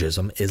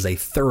synergism is a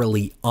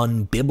thoroughly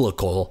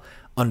unbiblical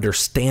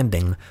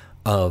understanding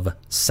of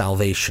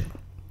salvation.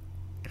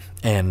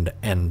 And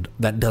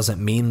that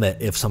doesn't mean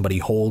that if somebody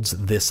holds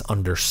this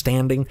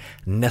understanding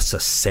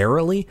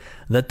necessarily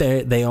that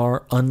they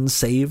are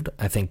unsaved.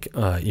 I think,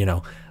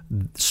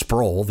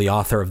 Sproul, the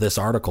author of this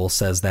article,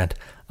 says that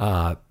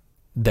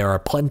there are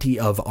plenty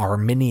of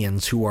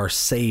Arminians who are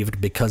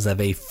saved because of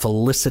a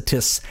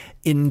felicitous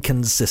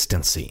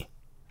inconsistency,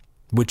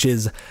 which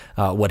is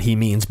what he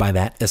means by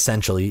that.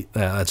 Essentially,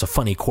 it's a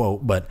funny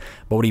quote, but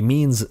what he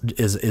means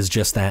is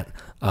just that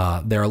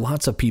there are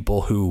lots of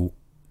people who,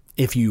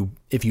 if you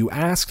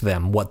ask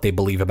them what they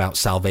believe about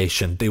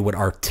salvation, they would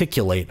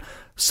articulate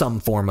some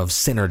form of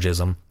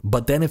synergism.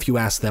 But then if you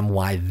ask them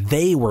why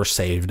they were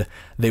saved,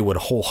 they would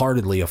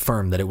wholeheartedly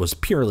affirm that it was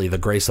purely the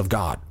grace of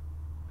God.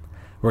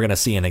 We're going to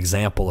see an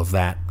example of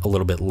that a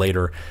little bit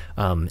later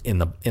in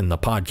the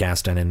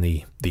podcast and in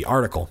the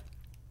article.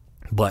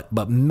 But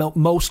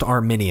most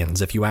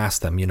Arminians, if you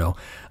ask them,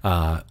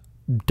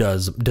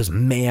 does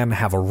man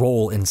have a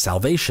role in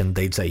salvation?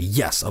 They'd say,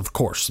 yes, of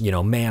course.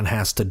 Man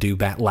has to do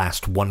that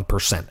last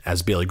 1%,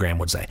 as Billy Graham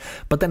would say.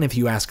 But then if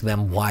you ask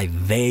them why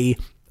they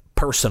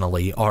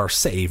personally are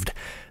saved,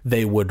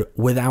 they would,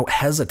 without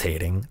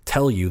hesitating,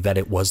 tell you that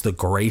it was the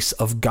grace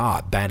of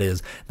God. That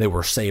is, they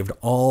were saved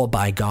all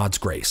by God's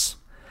grace.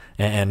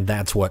 And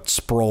that's what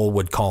Sproul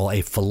would call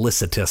a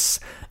felicitous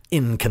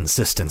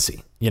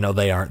inconsistency.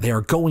 They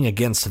are going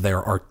against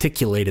their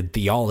articulated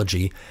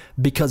theology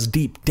because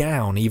deep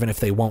down, even if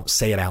they won't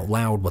say it out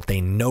loud, what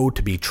they know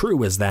to be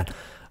true is that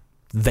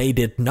they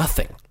did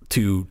nothing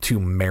to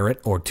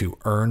merit or to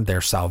earn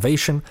their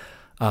salvation.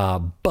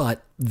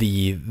 But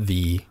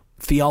the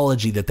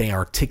theology that they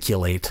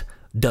articulate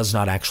does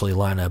not actually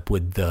line up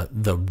with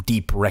the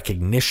deep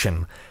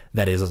recognition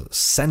that is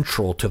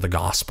central to the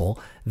gospel,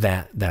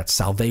 that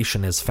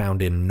salvation is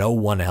found in no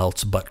one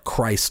else but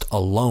Christ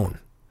alone,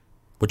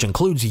 which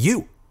includes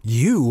you.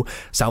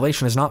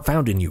 Salvation is not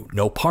found in you.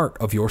 No part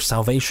of your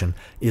salvation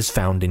is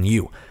found in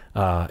you.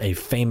 A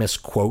famous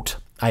quote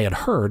I had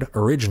heard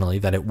originally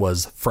that it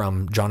was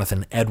from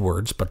Jonathan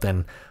Edwards, but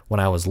then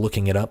when I was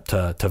looking it up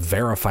to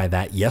verify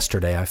that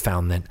yesterday, I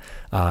found that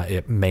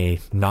it may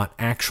not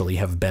actually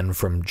have been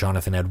from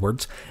Jonathan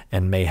Edwards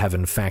and may have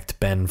in fact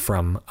been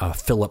from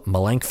Philip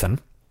Melanchthon,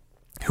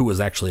 who was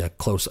actually a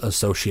close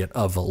associate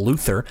of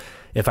Luther,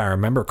 if I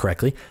remember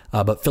correctly.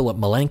 But Philip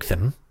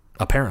Melanchthon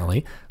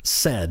apparently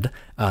said,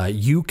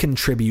 you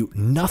contribute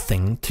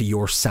nothing to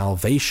your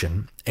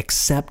salvation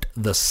except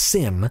the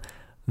sin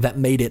that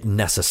made it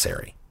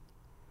necessary.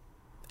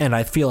 And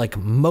I feel like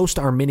most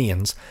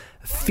Arminians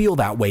feel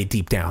that way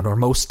deep down, or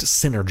most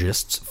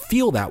synergists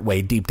feel that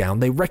way deep down.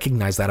 They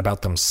recognize that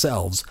about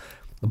themselves.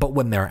 But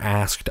when they're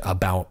asked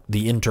about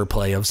the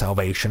interplay of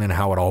salvation and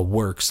how it all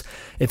works,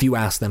 if you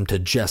ask them to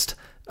just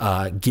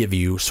give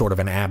you sort of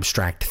an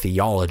abstract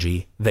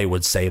theology, they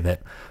would say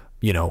that,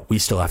 we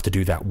still have to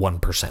do that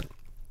 1%.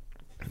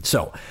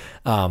 So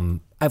I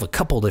have a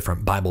couple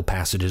different Bible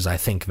passages I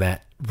think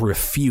that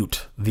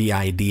refute the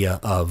idea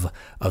of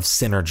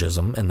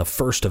synergism, and the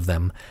first of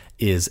them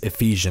is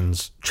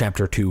Ephesians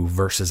chapter 2,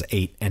 verses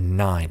 8 and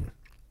 9.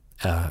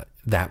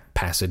 That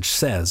passage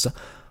says,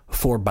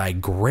 "For by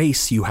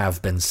grace you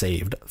have been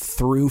saved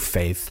through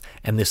faith,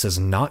 and this is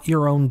not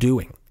your own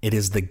doing. It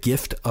is the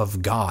gift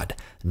of God,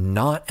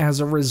 not as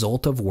a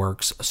result of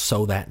works,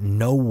 so that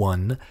no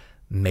one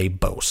may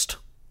boast."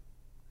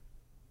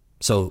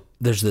 So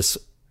there's this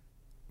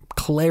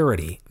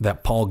clarity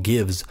that Paul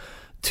gives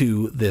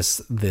to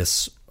this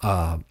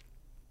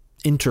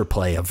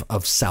interplay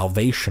of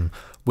salvation,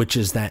 which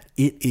is that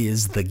it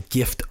is the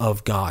gift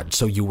of God.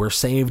 So you were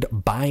saved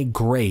by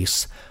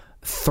grace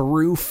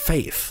through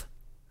faith.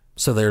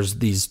 So there's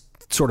these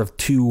sort of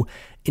two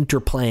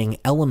interplaying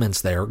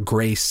elements there,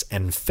 grace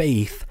and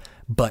faith,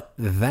 but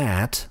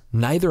that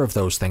neither of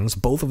those things,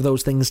 both of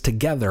those things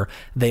together,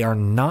 they are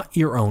not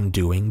your own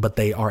doing, but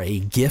they are a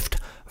gift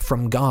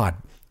from God.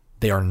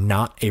 They are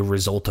not a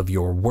result of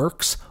your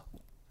works,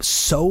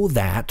 so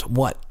that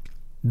what?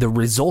 The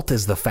result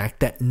is the fact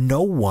that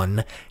no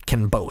one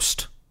can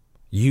boast.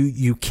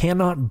 You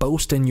cannot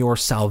boast in your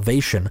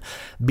salvation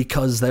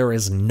because there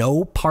is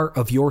no part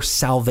of your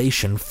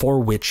salvation for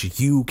which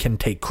you can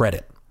take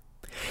credit.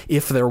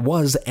 If there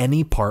was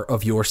any part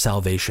of your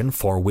salvation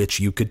for which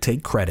you could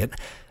take credit,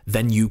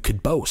 then you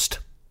could boast.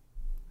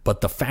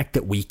 But the fact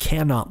that we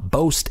cannot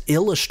boast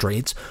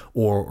illustrates,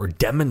 or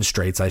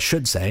demonstrates, I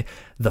should say,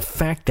 the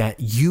fact that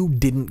you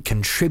didn't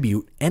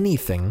contribute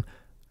anything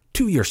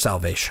to your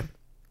salvation.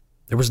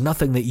 There was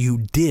nothing that you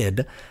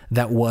did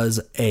that was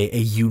a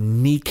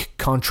unique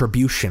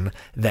contribution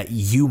that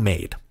you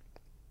made.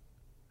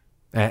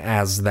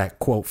 As that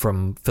quote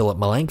from Philip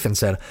Melanchthon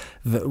said,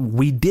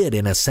 we did,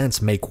 in a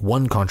sense, make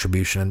one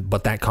contribution,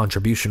 but that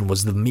contribution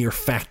was the mere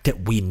fact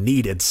that we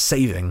needed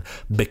saving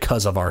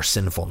because of our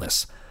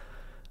sinfulness.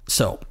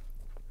 So,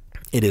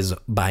 it is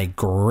by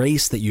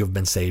grace that you have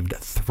been saved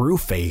through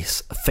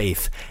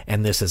faith,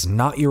 and this is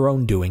not your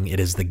own doing. It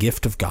is the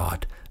gift of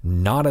God,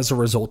 not as a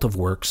result of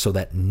works, so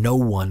that no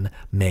one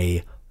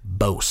may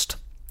boast.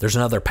 There's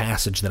another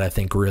passage that I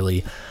think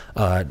really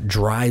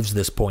drives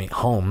this point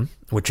home,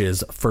 which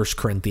is 1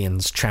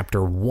 Corinthians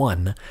chapter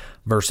 1,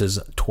 verses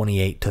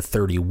 28 to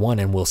 31,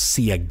 and we'll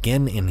see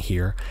again in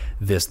here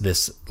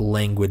this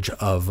language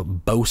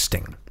of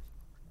boasting.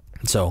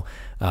 So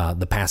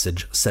the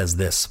passage says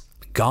this: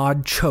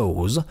 God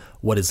chose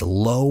what is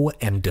low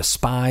and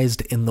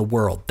despised in the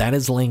world. That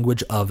is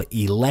language of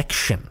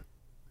election.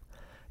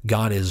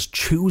 God is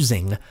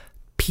choosing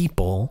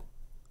people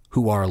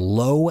who are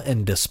low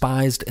and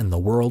despised in the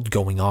world,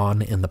 going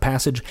on in the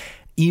passage,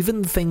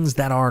 even things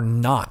that are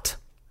not,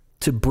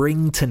 to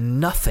bring to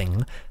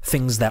nothing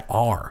things that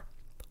are,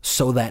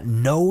 so that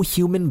no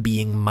human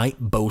being might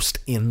boast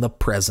in the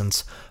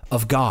presence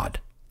of God.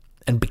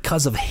 And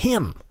because of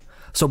him,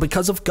 so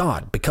because of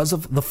God, because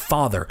of the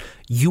Father,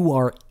 you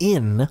are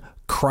in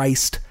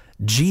Christ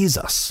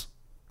Jesus.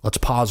 Let's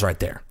pause right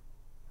there.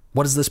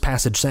 What is this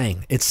passage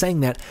saying? It's saying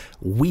that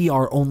we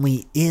are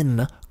only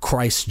in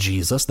Christ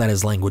Jesus. That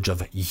is language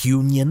of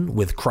union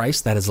with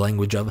Christ. That is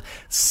language of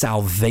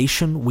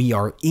salvation. We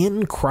are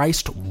in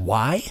Christ.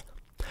 Why?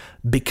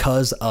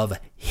 Because of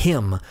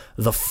him,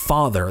 the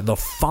Father. The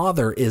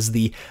Father is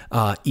the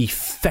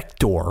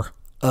effector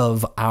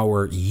of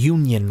our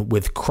union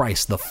with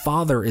Christ. The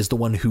Father is the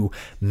one who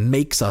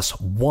makes us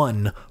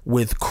one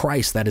with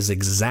Christ. That is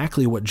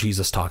exactly what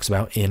Jesus talks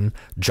about in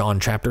John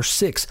chapter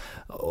 6.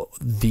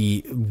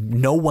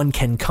 No one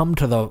can come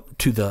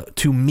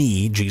to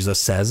me,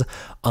 Jesus says,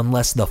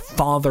 unless the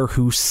Father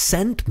who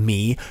sent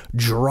me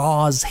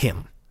draws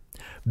him.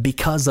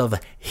 Because of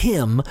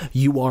him,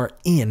 you are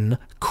in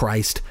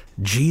Christ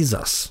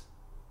Jesus.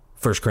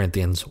 1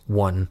 Corinthians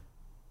 1,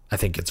 I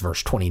think it's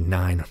verse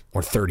 29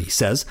 or 30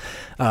 says,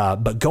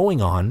 but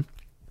going on,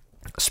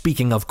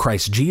 speaking of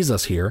Christ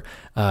Jesus here,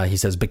 he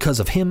says, because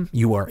of him,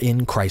 you are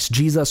in Christ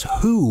Jesus,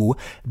 who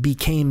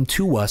became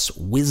to us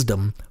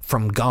wisdom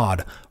from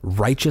God,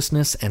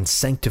 righteousness and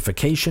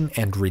sanctification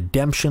and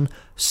redemption,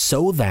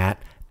 so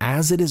that,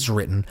 as it is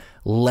written,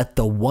 let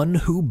the one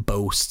who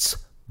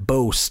boasts,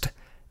 boast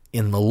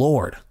in the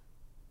Lord.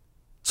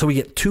 So we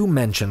get two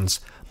mentions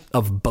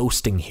of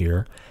boasting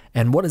here.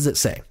 And what does it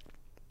say?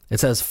 It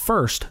says,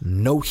 first,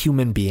 no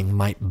human being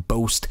might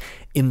boast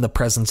in the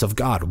presence of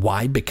God.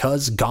 Why?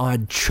 Because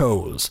God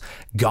chose.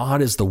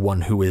 God is the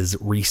one who is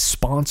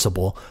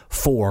responsible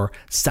for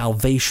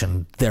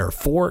salvation.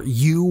 Therefore,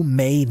 you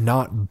may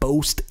not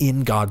boast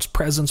in God's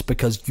presence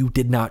because you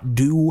did not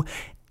do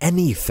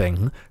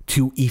anything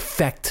to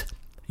effect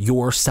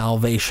your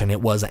salvation.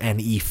 It was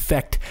an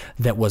effect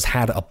that was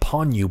had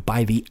upon you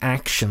by the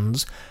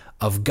actions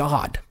of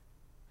God.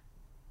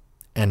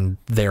 And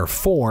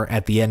therefore,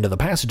 at the end of the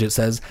passage, it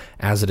says,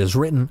 as it is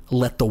written,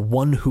 let the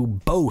one who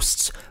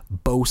boasts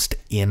boast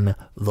in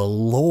the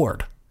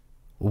Lord.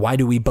 Why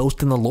do we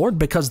boast in the Lord?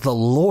 Because the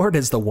Lord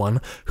is the one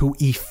who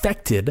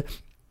effected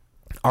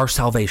our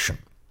salvation.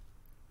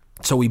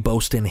 So we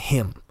boast in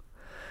him.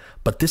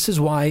 But this is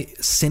why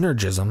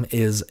synergism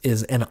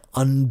is an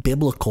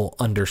unbiblical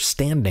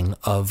understanding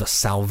of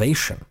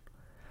salvation.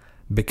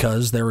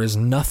 Because there is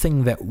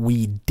nothing that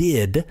we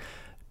did,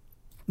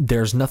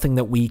 there's nothing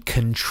that we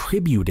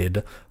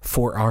contributed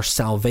for our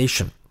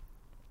salvation.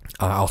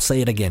 I'll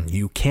say it again.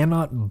 You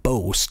cannot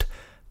boast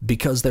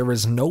because there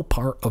is no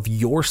part of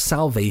your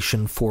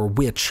salvation for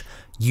which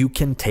you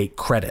can take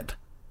credit.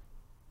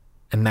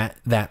 And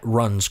that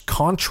runs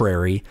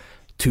contrary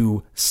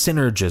to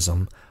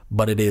synergism,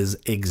 but it is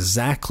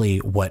exactly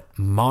what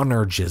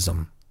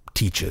monergism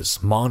teaches.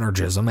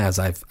 Monergism, as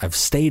I've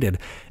stated,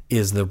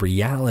 is the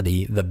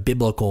reality, the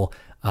biblical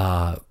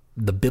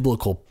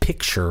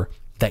picture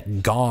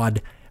that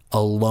God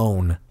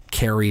alone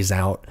carries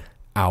out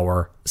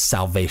our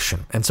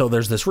salvation. And so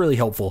there's this really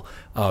helpful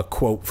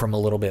quote from a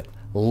little bit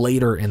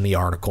later in the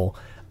article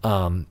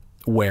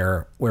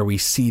where we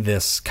see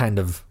this kind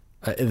of,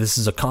 this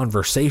is a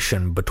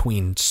conversation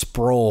between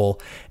Sproul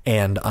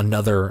and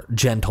another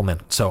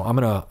gentleman. So I'm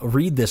going to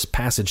read this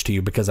passage to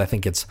you because I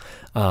think it's,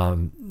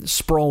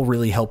 Sproul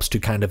really helps to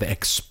kind of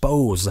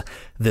expose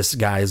this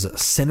guy's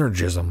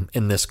synergism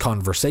in this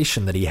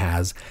conversation that he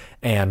has.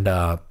 And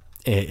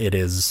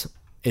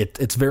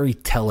it's very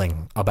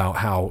telling about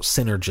how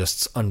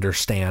synergists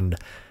understand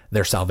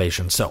their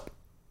salvation. So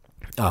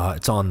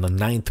it's on the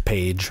 9th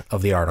page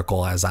of the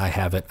article as I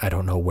have it. I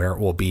don't know where it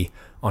will be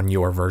on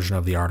your version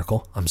of the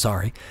article. I'm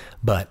sorry.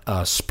 But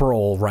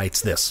Sproul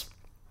writes this.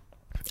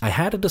 I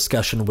had a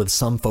discussion with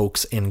some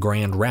folks in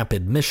Grand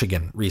Rapids,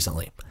 Michigan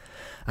recently.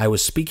 I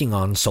was speaking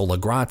on sola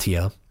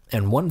gratia,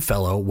 and one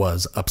fellow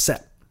was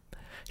upset.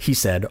 He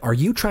said, "Are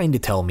you trying to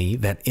tell me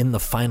that in the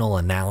final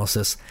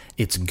analysis,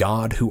 it's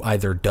God who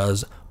either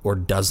does or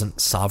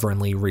doesn't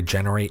sovereignly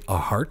regenerate a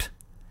heart?"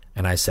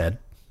 And I said,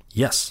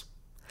 "Yes."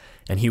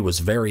 And he was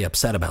very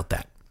upset about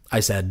that. I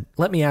said,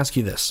 "Let me ask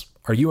you this.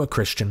 Are you a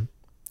Christian?"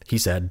 He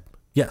said,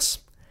 "Yes."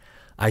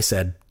 I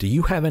said, "Do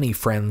you have any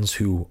friends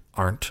who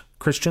aren't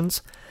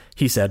Christians?"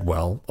 He said,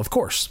 "Well, of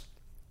course."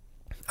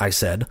 I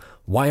said,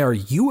 "Why are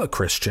you a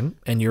Christian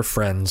and your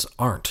friends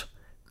aren't?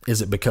 Is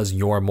it because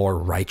you're more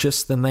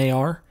righteous than they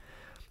are?"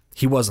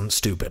 He wasn't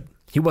stupid.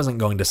 He wasn't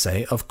going to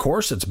say, "Of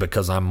course it's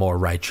because I'm more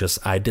righteous.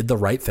 I did the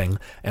right thing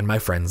and my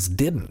friends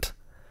didn't."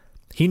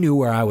 He knew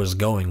where I was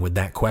going with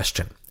that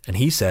question. And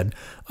he said,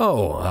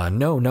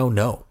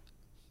 no.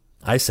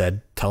 I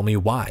said, "Tell me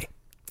why.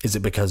 Is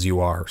it because you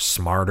are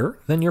smarter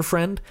than your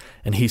friend?"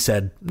 And he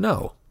said,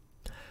 "No."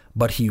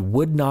 But he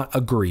would not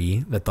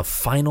agree that the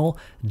final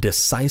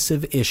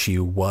decisive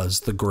issue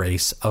was the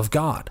grace of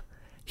God.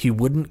 He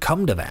wouldn't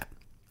come to that.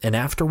 And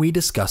after we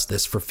discussed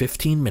this for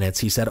 15 minutes,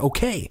 he said,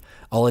 "Okay,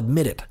 I'll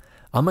admit it.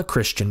 I'm a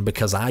Christian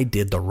because I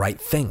did the right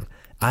thing.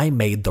 I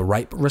made the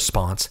right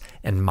response,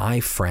 and my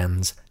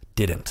friends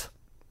didn't."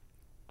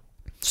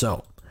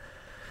 So,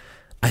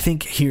 I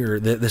think here,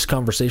 this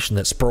conversation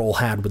that Sproul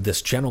had with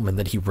this gentleman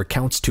that he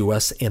recounts to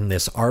us in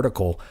this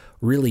article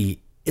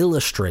really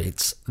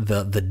illustrates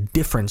the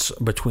difference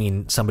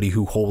between somebody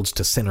who holds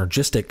to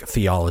synergistic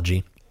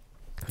theology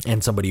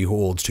and somebody who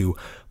holds to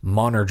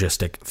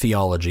monergistic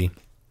theology.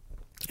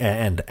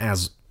 And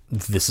as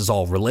this is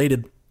all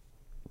related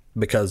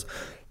because,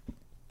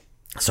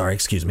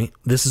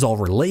 this is all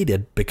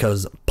related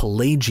because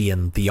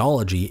Pelagian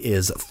theology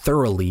is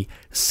thoroughly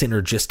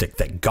synergistic,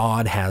 that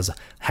God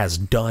has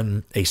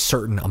done a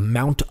certain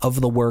amount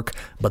of the work,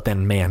 but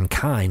then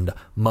mankind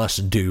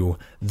must do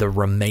the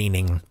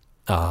remaining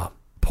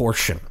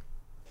portion.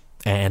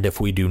 And if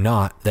we do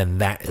not, then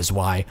that is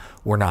why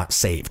we're not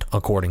saved,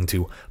 according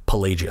to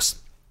Pelagius.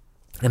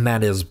 And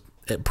that is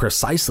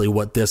precisely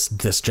what this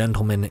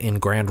gentleman in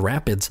Grand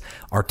Rapids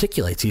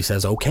articulates. He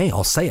says, "Okay,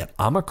 I'll say it.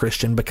 I'm a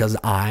Christian because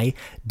I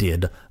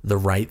did the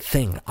right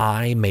thing.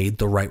 I made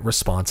the right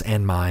response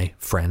and my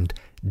friend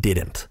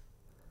didn't."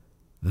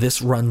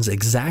 This runs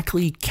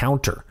exactly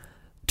counter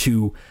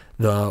to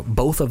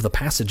both of the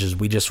passages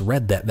we just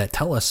read that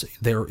tell us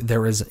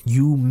there is,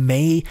 you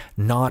may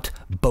not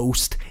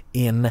boast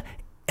in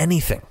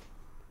anything.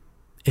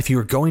 If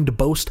you're going to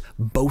boast,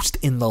 boast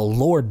in the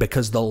Lord,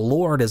 because the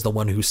Lord is the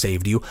one who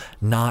saved you,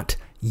 not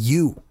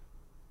you.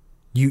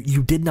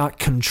 You did not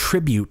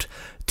contribute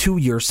to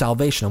your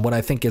salvation. And what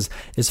I think is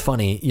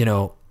funny,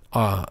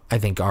 I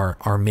think our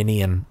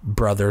Arminian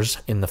brothers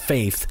in the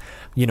faith,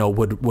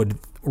 would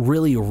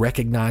really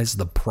recognize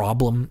the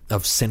problem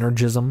of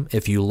synergism.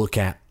 If you look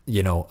at,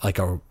 like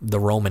the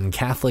Roman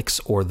Catholics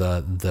or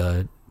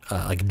the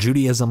like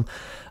Judaism,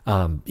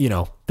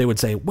 they would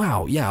say,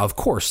 wow, yeah, of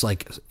course,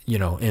 like,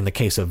 in the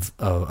case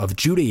of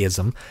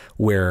Judaism,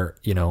 where,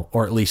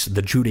 or at least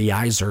the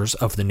Judaizers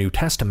of the New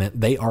Testament,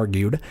 they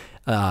argued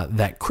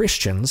that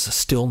Christians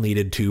still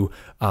needed to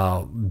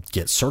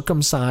get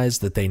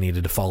circumcised, that they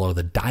needed to follow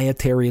the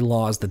dietary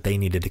laws, that they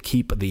needed to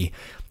keep the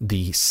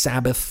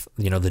Sabbath,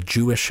 the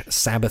Jewish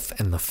Sabbath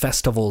and the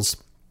festivals.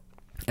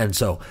 And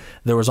so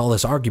there was all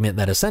this argument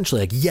that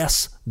essentially, like,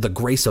 yes, the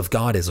grace of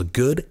God is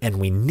good and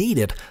we need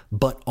it,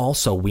 but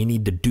also we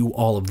need to do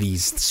all of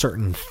these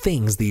certain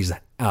things, these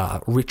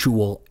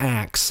ritual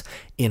acts,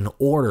 in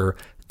order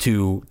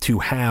to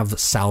have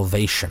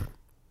salvation.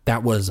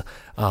 That was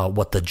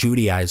what the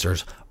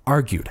Judaizers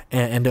argued.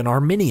 And an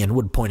Arminian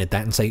would point at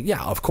that and say,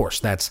 yeah, of course,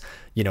 that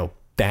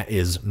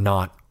is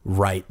not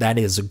right. That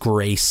is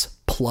grace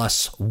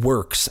plus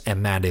works,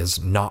 and that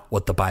is not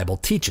what the Bible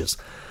teaches.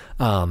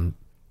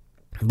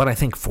 But I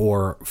think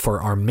for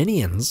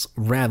Arminians,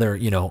 rather,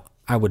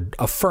 I would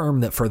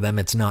affirm that for them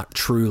it's not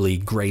truly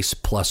grace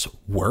plus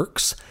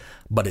works,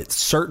 but it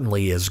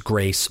certainly is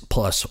grace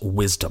plus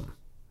wisdom.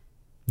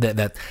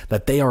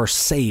 That they are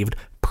saved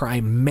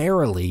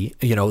primarily,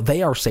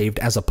 they are saved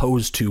as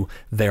opposed to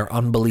their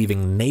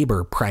unbelieving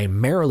neighbor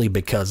primarily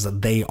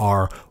because they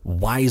are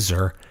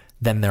wiser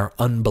than their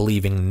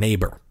unbelieving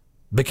neighbor.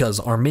 Because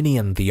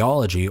Arminian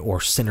theology or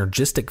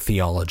synergistic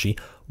theology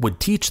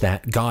would teach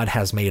that God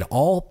has made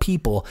all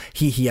people,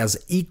 he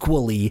has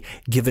equally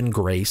given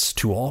grace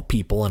to all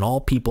people, and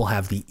all people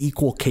have the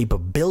equal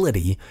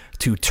capability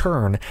to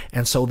turn.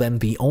 And so then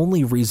the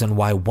only reason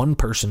why one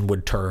person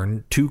would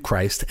turn to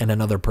Christ and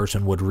another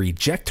person would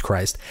reject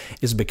Christ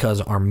is because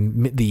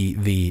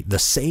the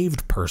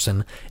saved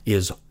person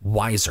is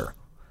wiser.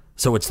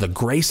 So it's the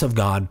grace of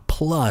God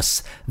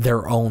plus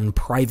their own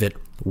private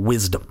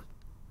wisdom.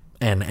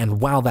 And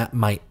while that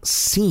might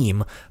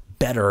seem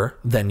better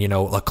than,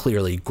 a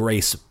clearly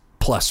grace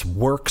plus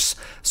works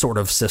sort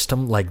of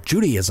system like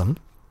Judaism,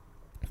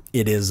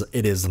 it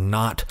is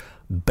not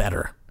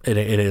better. It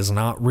is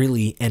not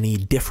really any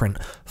different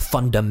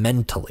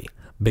fundamentally,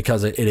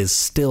 because it is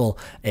still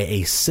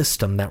a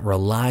system that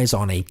relies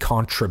on a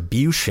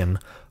contribution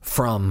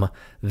from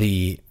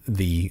the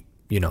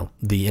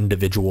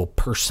individual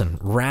person,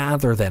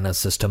 rather than a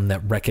system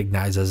that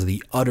recognizes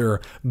the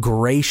utter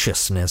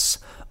graciousness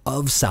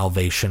of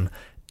salvation,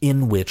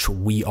 in which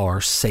we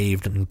are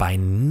saved by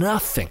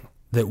nothing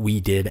that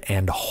we did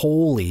and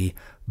wholly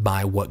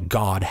by what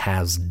God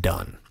has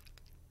done.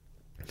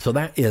 So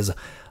that is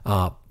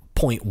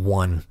point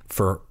one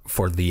for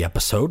the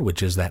episode,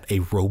 which is that a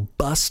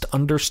robust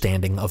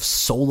understanding of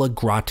sola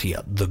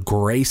gratia, the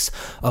grace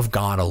of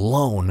God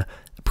alone,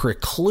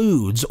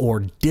 precludes or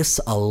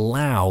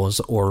disallows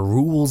or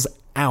rules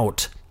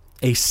out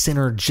a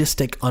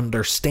synergistic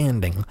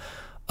understanding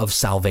of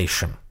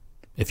salvation.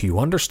 If you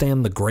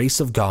understand the grace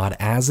of God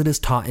as it is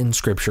taught in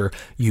Scripture,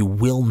 you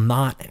will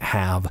not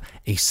have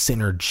a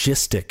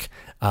synergistic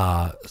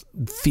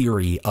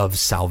theory of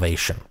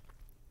salvation.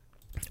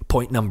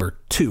 Point number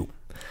two.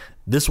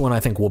 This one I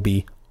think will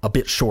be a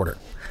bit shorter.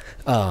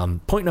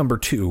 Point number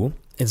two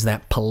is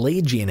that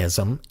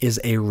Pelagianism is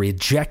a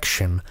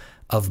rejection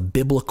of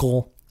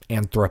biblical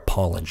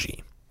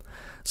anthropology.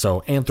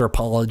 So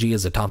anthropology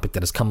is a topic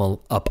that has come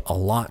up a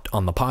lot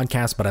on the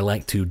podcast, but I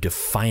like to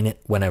define it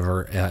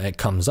whenever it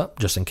comes up,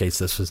 just in case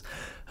this is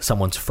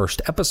someone's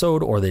first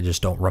episode or they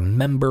just don't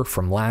remember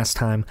from last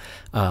time.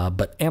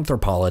 But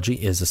anthropology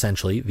is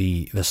essentially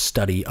the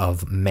study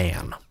of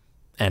man.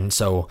 And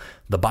so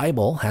the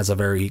Bible has a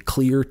very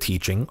clear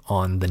teaching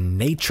on the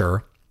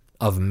nature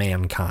of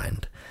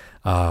mankind.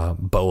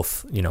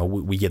 Both,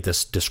 we get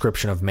this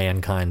description of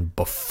mankind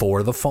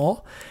before the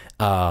fall,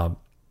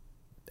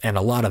 and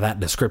a lot of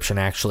that description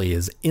actually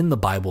is in the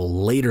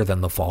Bible later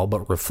than the fall,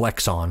 but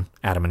reflects on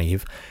Adam and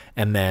Eve.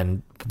 And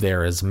then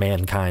there is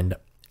mankind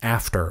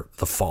after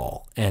the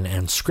fall.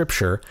 And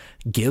Scripture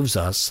gives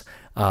us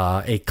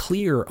a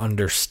clear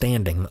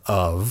understanding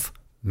of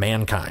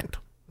mankind.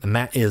 And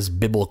that is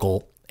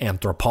biblical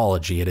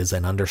anthropology. It is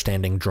an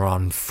understanding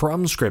drawn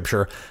from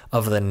Scripture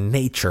of the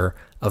nature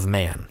of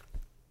man.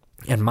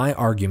 And my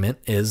argument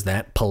is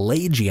that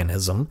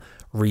Pelagianism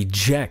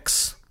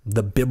rejects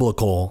the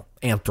biblical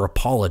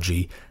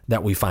anthropology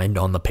that we find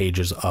on the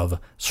pages of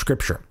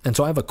Scripture. And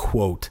so I have a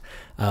quote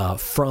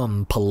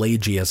from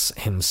Pelagius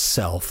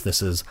himself.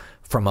 This is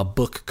from a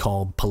book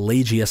called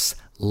Pelagius'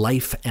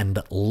 Life and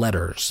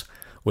Letters,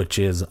 which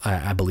is,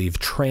 I believe,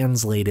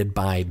 translated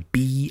by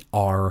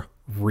B.R.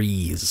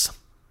 Rees.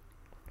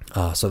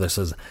 So this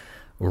is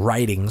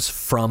writings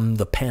from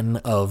the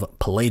pen of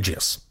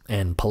Pelagius.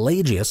 And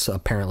Pelagius,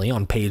 apparently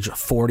on page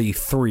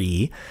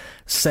 43,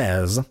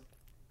 says,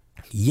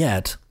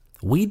 "Yet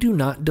we do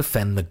not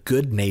defend the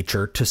good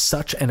nature to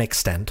such an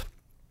extent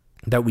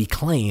that we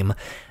claim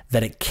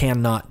that it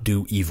cannot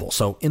do evil."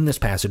 So in this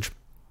passage,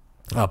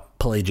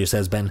 Pelagius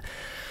has been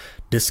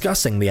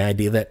discussing the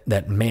idea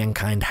that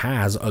mankind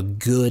has a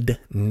good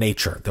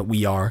nature, that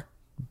we are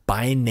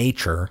by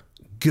nature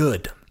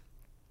good.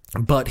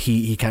 But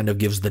he kind of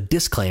gives the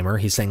disclaimer.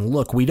 He's saying,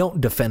 look, we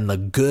don't defend the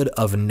good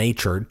of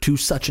nature to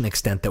such an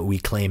extent that we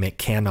claim it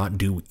cannot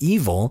do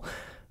evil.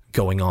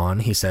 Going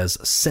on, he says,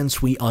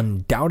 since we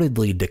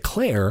undoubtedly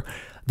declare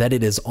that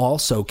it is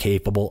also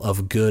capable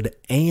of good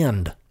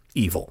and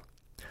evil.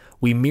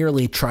 We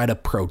merely try to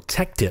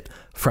protect it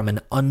from an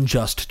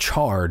unjust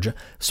charge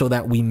so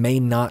that we may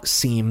not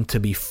seem to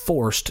be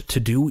forced to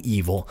do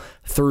evil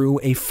through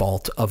a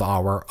fault of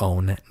our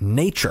own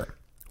nature,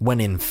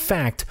 when in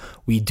fact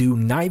we do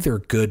neither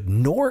good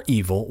nor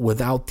evil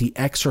without the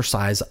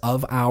exercise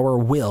of our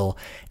will,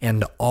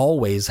 and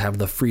always have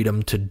the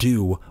freedom to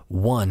do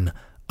one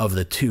of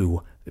the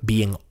two,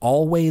 being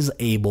always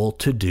able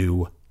to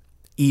do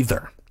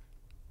either.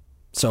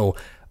 So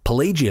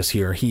Pelagius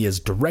here, he is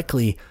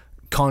directly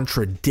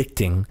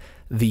contradicting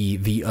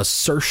the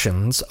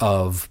assertions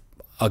of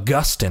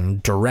Augustine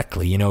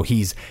directly. You know,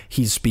 he's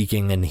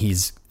speaking and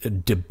he's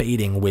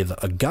debating with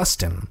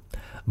Augustine.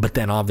 But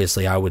then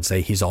obviously I would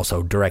say he's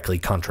also directly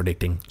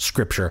contradicting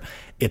Scripture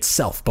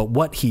itself. But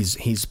what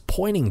he's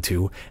pointing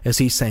to is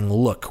he's saying,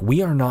 look,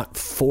 we are not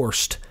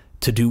forced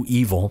to do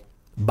evil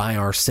by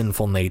our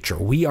sinful nature.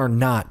 We are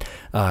not,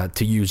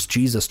 to use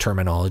Jesus'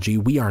 terminology,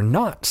 we are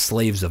not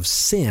slaves of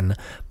sin,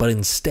 but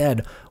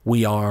instead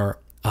we are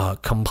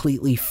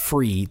completely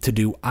free to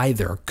do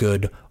either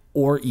good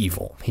or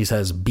evil. He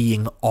says,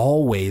 being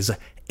always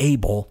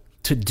able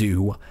to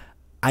do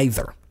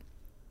either.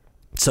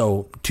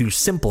 So, to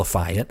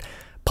simplify it,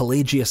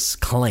 Pelagius'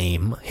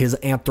 claim, his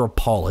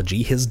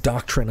anthropology, his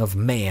doctrine of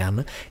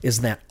man,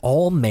 is that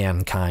all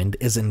mankind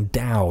is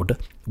endowed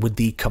with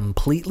the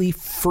completely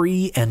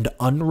free and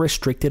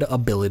unrestricted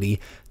ability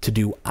to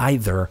do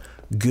either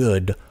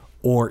good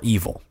or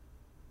evil.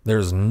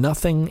 There's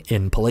nothing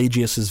in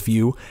Pelagius'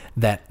 view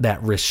that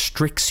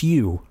restricts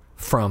you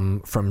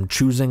from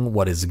choosing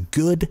what is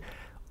good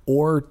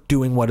or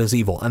doing what is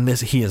evil. And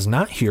he is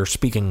not here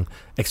speaking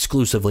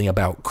exclusively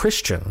about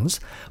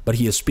Christians, but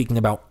he is speaking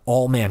about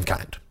all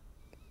mankind.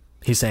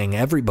 He's saying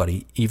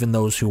everybody, even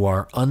those who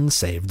are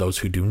unsaved, those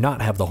who do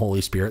not have the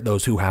Holy Spirit,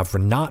 those who have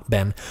not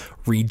been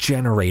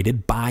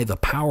regenerated by the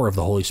power of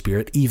the Holy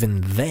Spirit,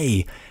 even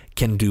they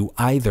can do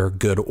either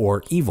good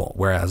or evil.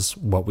 Whereas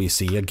what we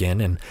see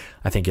again, and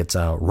I think it's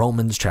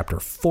Romans chapter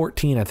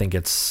 14, I think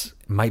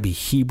might be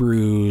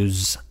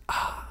Hebrews,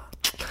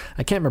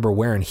 I can't remember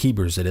where in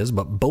Hebrews it is,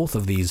 but both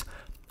of these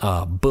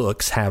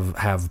books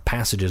have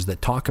passages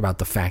that talk about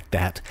the fact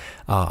that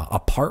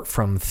apart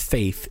from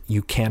faith,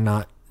 you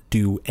cannot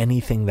do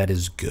anything that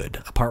is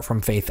good. Apart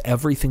from faith,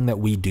 everything that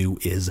we do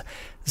is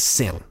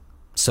sin.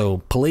 So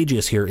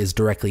Pelagius here is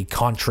directly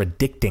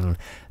contradicting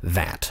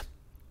that.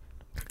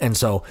 And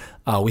so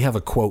we have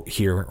a quote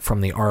here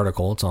from the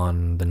article. It's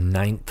on the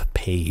 9th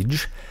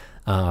page,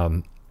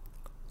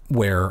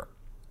 where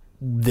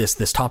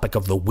this topic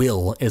of the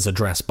will is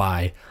addressed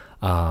by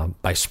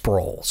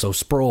Sproul. So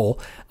Sproul,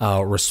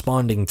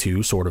 responding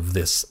to sort of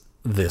this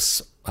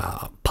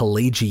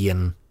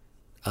Pelagian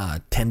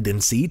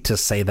tendency to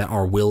say that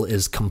our will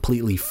is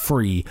completely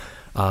free,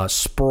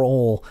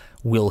 Sproul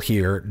will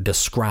here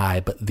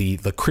describe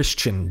the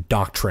Christian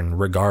doctrine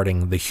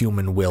regarding the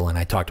human will, and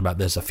I talked about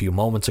this a few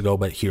moments ago,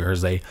 but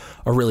here's a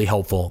really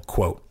helpful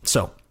quote.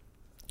 So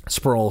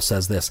Sproul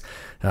says this,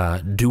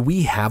 do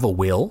we have a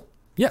will?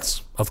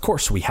 Yes, of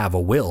course we have a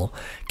will.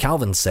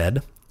 Calvin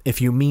said, if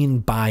you mean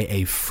by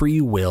a free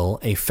will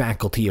a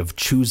faculty of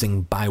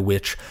choosing by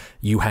which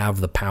you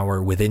have the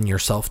power within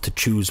yourself to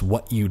choose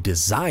what you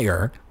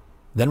desire,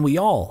 then we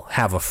all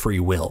have a free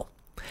will.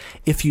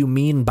 If you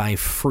mean by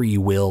free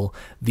will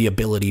the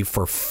ability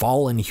for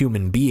fallen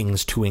human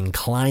beings to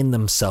incline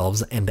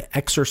themselves and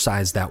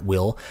exercise that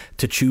will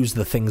to choose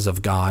the things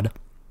of God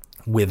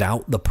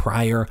without the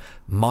prior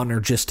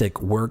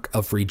monergistic work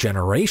of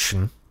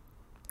regeneration,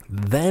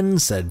 then,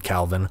 said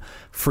Calvin,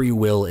 free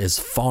will is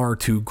far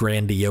too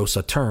grandiose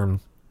a term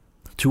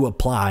to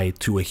apply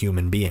to a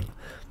human being.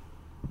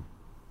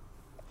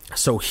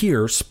 So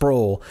here,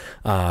 Sproul,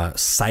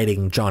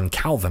 citing John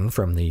Calvin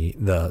from the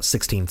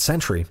 16th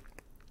century,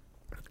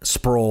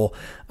 Sproul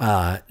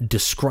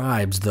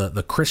describes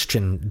the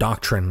Christian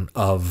doctrine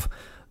of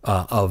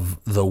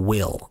the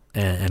will.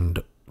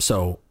 And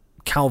so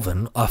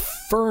Calvin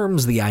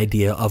affirms the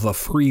idea of a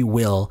free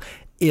will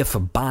if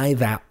by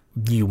that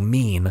you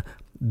mean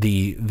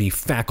the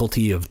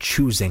faculty of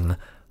choosing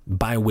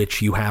by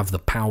which you have the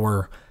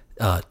power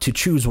to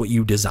choose what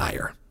you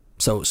desire.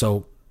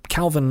 So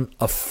Calvin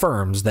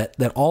affirms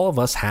that all of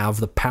us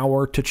have the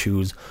power to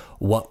choose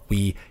what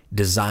we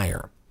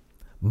desire.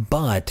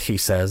 But, he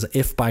says,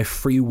 if by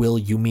free will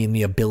you mean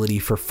the ability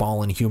for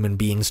fallen human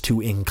beings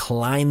to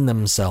incline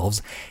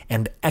themselves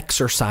and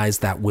exercise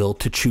that will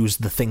to choose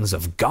the things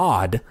of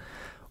God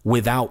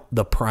without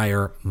the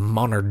prior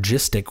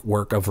monergistic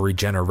work of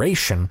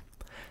regeneration,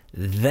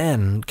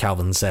 then,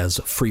 Calvin says,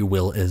 free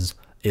will is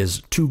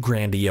too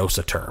grandiose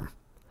a term.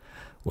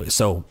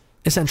 So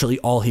essentially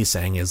all he's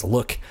saying is,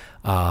 look,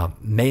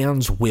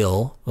 man's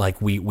will,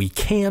 like we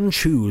can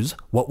choose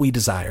what we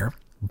desire,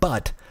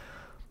 but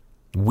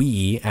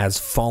we as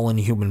fallen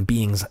human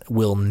beings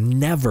will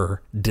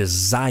never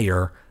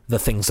desire the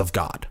things of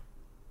God.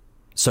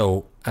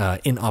 So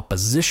in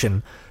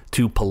opposition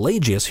to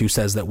Pelagius, who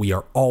says that we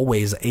are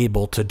always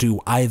able to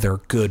do either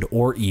good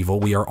or evil,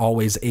 we are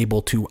always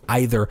able to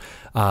either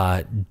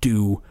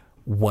do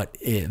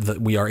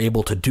we are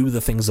able to do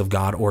the things of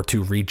God or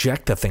to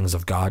reject the things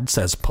of God,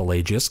 says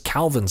Pelagius.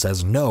 Calvin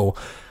says, no,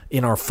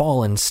 in our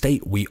fallen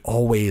state, we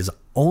always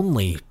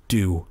only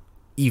do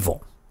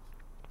evil.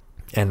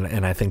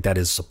 And I think that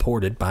is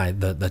supported by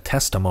the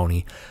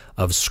testimony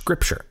of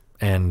Scripture.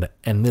 And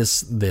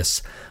this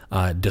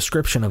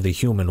description of the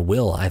human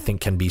will, I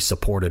think, can be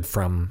supported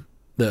from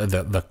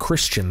the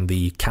Christian,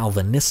 the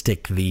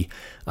Calvinistic, the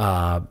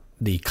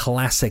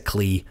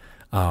classically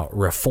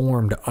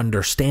reformed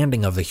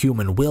understanding of the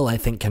human will, I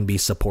think, can be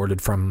supported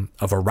from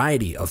a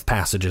variety of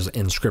passages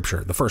in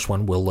Scripture. The first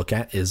one we'll look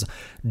at is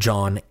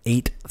John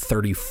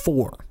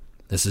 8:34.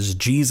 This is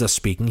Jesus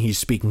speaking. He's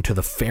speaking to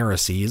the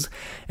Pharisees,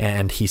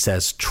 and he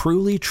says,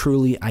 "Truly,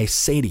 truly, I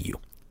say to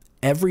you,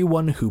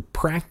 everyone who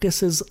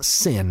practices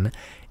sin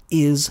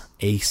is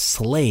a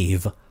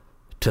slave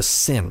to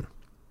sin."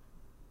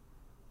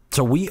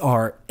 So we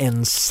are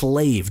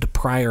enslaved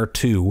prior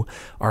to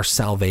our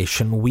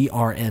salvation. We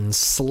are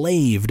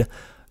enslaved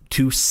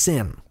to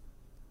sin.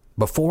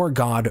 Before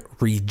God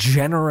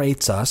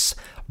regenerates us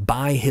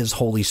by his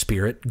Holy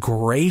Spirit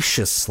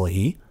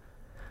graciously,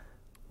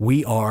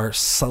 we are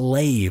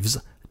slaves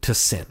to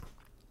sin.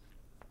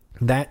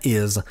 That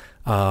is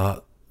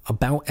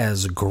about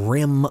as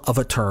grim of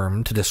a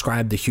term to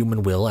describe the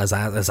human will as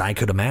I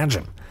could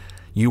imagine.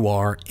 You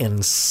are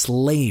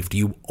enslaved.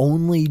 You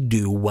only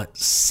do what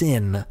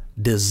sin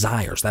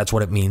desires. That's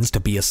what it means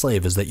to be a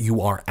slave, is that you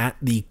are at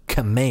the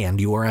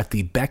command, you are at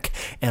the beck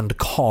and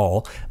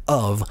call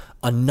of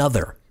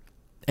another.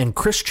 And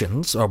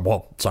Christians,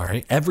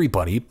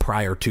 everybody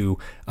prior to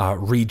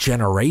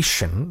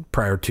regeneration,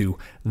 prior to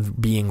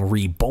being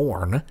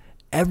reborn,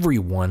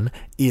 everyone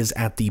is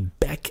at the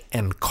beck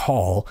and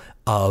call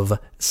of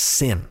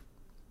sin.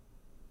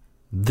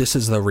 This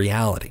is the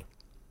reality.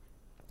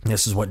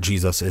 This is what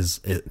Jesus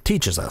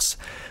teaches us.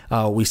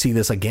 We see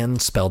this again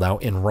spelled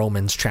out in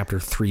Romans chapter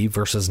 3,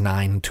 verses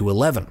 9 to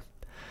 11,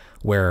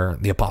 where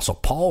the Apostle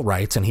Paul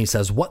writes, and he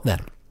says, "What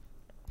then?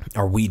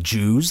 Are we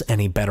Jews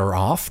any better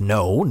off?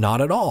 No, not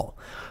at all.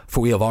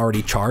 For we have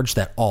already charged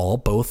that all,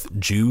 both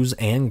Jews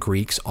and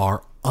Greeks,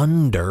 are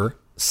under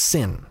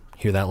sin."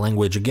 Hear that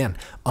language again.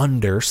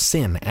 Under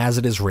sin, as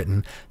it is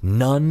written,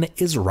 "None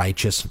is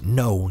righteous,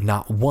 no,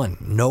 not one.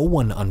 No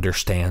one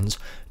understands.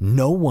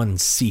 No one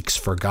seeks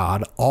for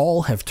God.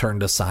 All have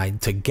turned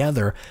aside.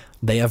 Together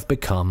they have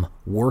become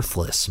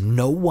worthless.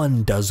 No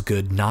one does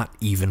good, not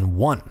even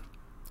one."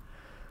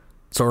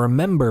 So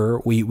remember,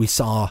 we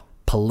saw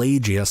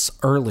Pelagius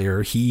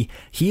earlier. He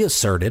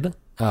asserted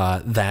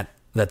that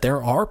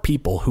there are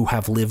people who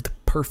have lived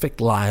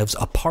perfect lives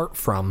apart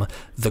from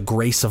the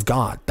grace of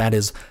God. That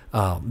is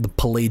the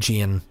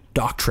Pelagian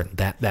doctrine,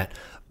 that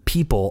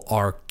people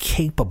are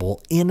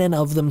capable in and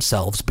of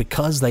themselves,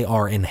 because they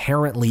are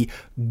inherently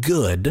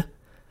good,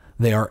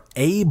 they are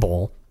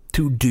able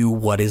to do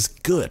what is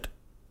good.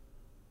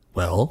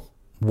 Well,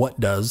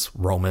 what does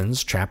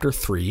Romans chapter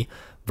 3,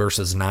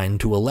 verses 9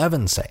 to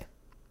 11 say?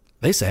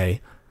 They say,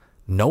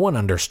 "No one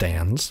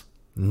understands,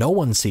 no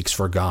one seeks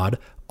for God,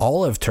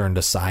 all have turned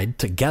aside,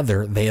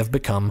 together they have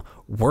become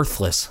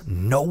worthless.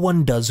 No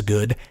one does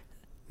good,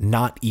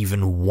 not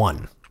even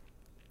one."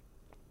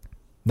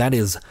 That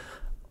is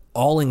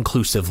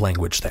all-inclusive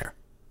language there.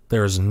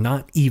 There is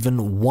not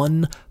even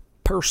one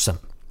person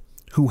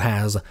who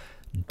has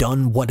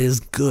done what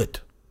is good,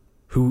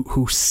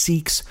 who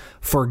seeks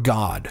for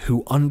God,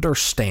 who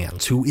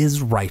understands, who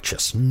is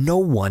righteous. No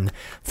one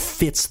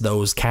fits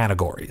those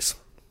categories.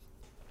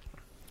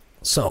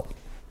 So,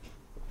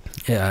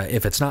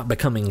 if it's not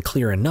becoming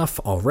clear enough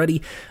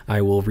already,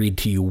 I will read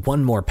to you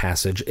one more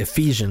passage,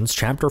 Ephesians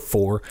chapter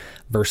 4,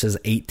 verses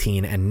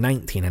 18 and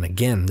 19. And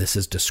again, this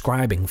is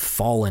describing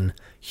fallen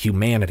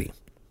humanity.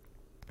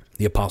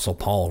 The Apostle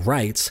Paul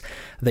writes,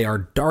 "They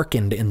are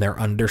darkened in their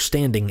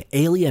understanding,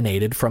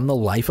 alienated from the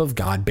life of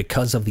God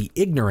because of the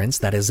ignorance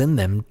that is in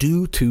them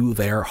due to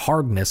their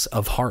hardness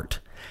of heart.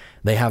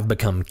 They have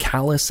become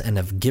callous and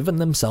have given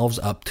themselves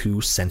up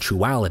to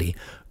sensuality,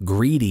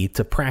 greedy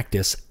to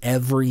practice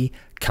every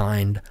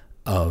kind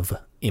of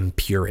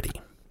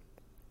impurity."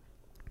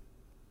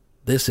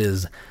 This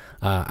is,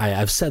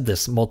 I've said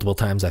this multiple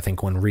times, I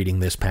think, when reading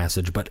this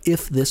passage, but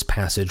if this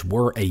passage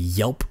were a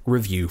Yelp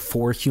review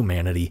for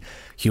humanity,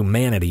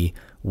 humanity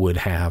would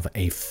have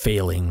a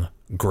failing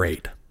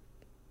grade.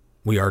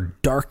 We are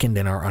darkened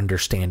in our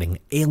understanding,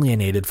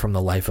 alienated from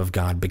the life of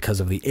God because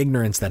of the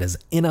ignorance that is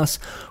in us.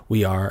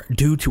 We are,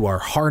 due to our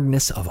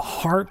hardness of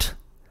heart,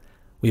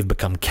 we have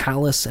become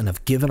callous and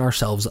have given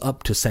ourselves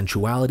up to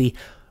sensuality,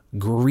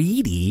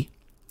 greedy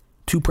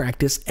to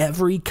practice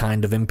every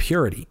kind of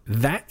impurity.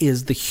 That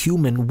is the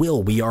human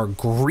will. We are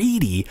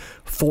greedy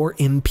for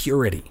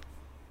impurity.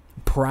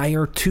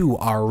 prior to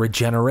our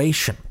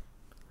regeneration.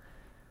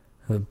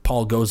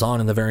 Paul goes on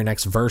in the very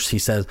next verse. He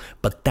says,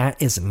 but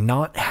that is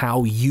not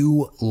how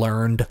you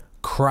learned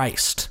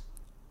Christ.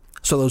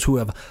 So those who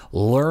have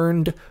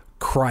learned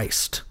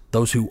Christ,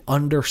 those who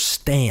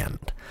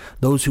understand,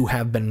 those who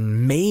have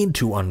been made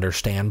to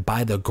understand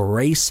by the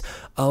grace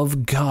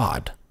of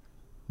God,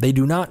 they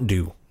do not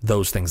do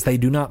those things. They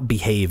do not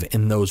behave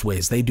in those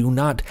ways. They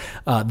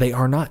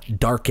are not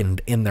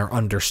darkened in their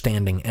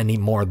understanding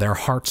anymore. Their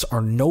hearts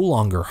are no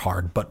longer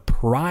hard. But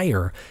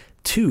prior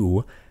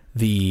to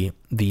the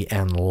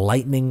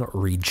enlightening,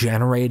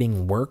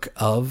 regenerating work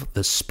of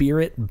the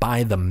Spirit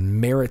by the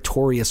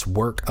meritorious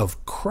work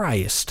of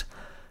Christ,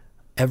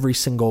 every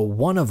single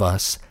one of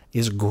us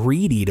is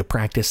greedy to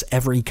practice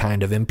every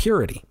kind of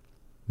impurity.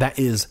 That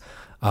is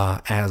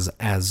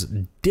as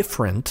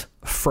different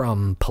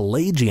from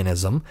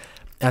Pelagianism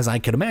as I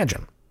could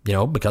imagine.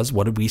 Because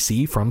what did we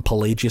see from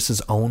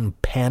Pelagius's own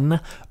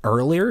pen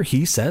earlier?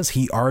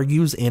 He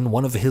argues in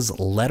one of his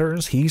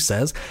letters, he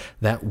says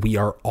that we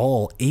are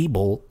all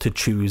able to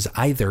choose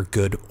either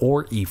good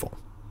or evil.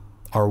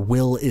 Our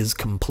will is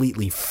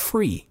completely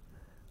free,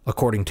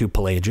 according to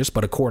Pelagius,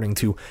 but according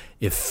to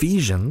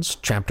Ephesians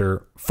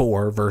chapter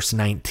 4, verse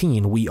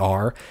 19, we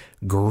are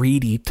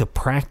greedy to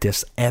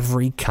practice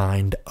every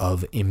kind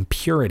of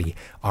impurity.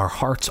 Our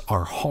hearts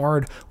are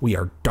hard. We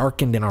are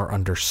darkened in our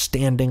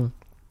understanding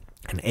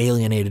and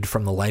alienated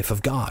from the life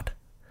of God.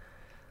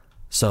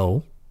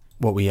 So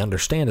what we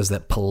understand is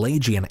that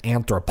Pelagian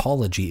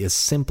anthropology is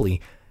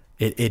simply,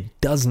 it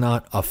does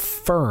not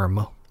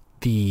affirm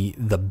the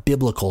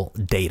biblical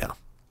data.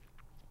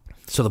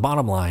 So the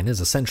bottom line is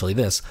essentially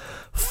this: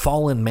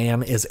 fallen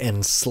man is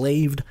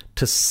enslaved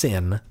to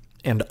sin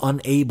and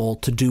unable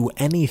to do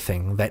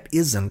anything that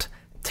isn't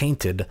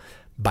tainted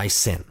by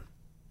sin.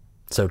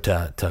 So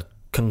to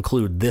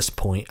conclude this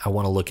point, I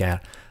want to look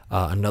at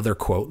another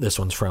quote. This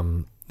one's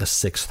from the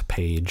 6th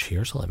page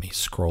here, so let me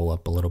scroll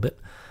up a little bit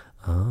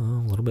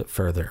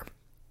further.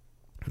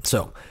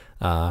 So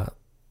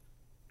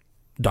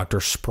Dr.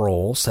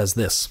 Sproul says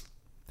this: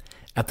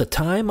 at the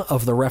time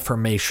of the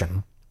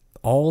Reformation,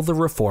 all the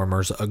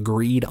reformers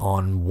agreed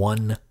on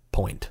one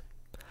point: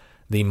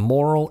 the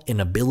moral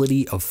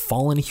inability of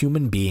fallen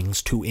human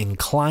beings to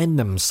incline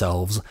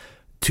themselves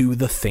to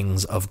the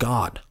things of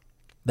God.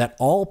 That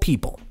all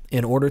people,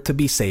 in order to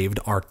be saved,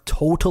 are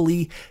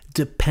totally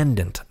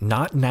dependent,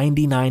 not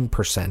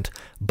 99%,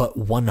 but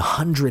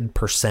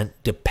 100%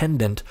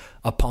 dependent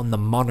upon the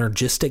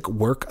monergistic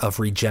work of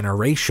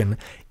regeneration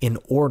in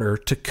order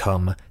to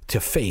come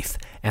to faith,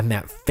 and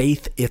that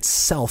faith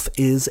itself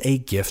is a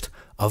gift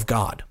of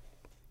God.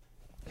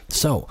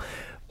 So,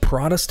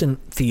 Protestant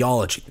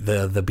theology,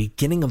 the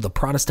beginning of the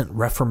Protestant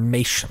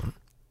Reformation,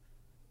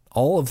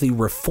 all of the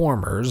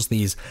reformers,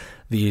 these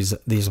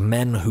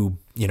men who,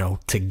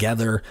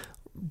 together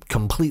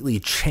completely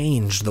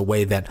changed the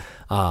way that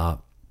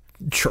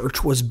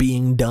church was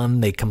being done.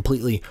 They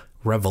completely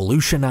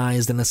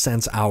revolutionized, in a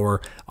sense,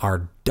 our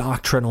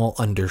doctrinal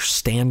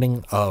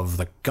understanding of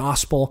the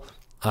gospel.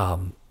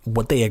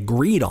 What they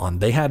agreed on,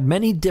 they had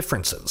many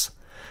differences,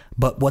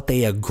 but what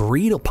they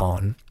agreed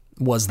upon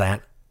was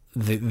that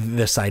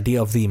this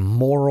idea of the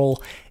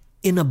moral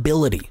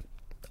inability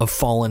of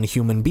fallen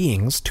human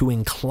beings to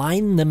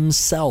incline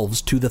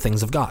themselves to the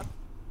things of God.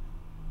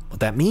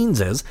 What that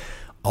means is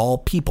all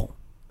people,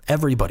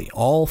 everybody,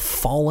 all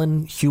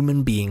fallen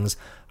human beings,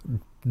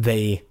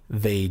 they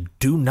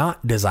do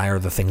not desire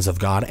the things of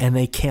God, and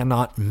they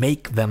cannot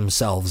make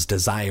themselves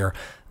desire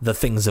the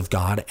things of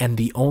God. And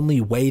the only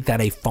way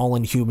that a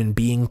fallen human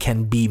being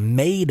can be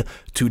made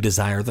to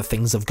desire the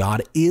things of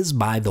God is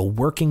by the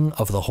working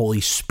of the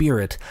Holy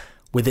Spirit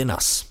within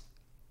us.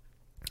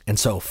 And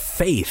so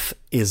faith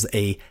is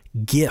a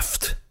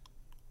gift.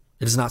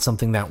 It is not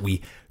something that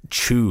we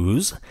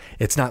choose.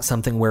 It's not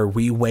something where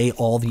we weigh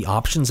all the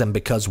options, and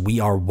because we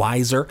are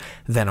wiser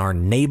than our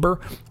neighbor,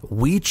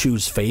 we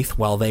choose faith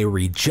while they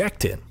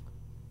reject it.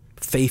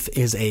 Faith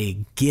is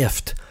a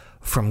gift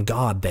from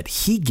God that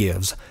He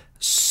gives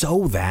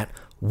so that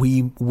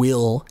we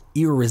will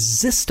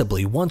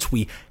irresistibly, once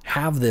we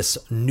have this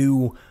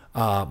new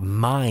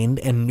mind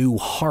and new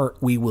heart,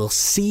 we will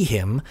see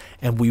Him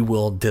and we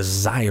will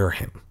desire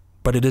Him.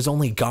 But it is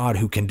only God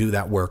who can do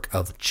that work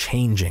of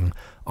changing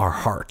our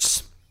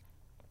hearts.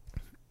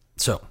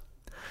 So,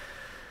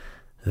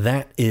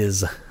 that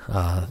is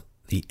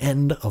the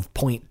end of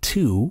point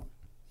 2,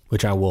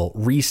 which I will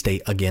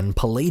restate again.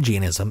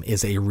 Pelagianism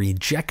is a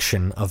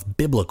rejection of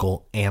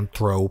biblical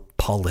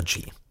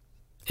anthropology.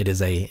 It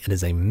is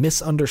a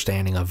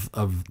misunderstanding of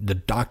the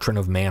doctrine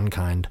of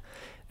mankind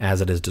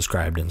as it is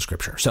described in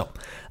Scripture. So,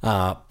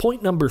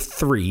 point number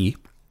 3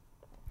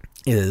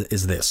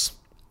 is this.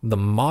 The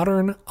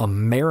modern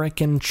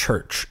American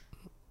church.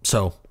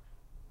 So,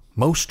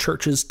 most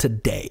churches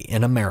today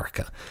in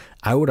America,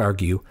 I would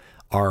argue,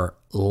 are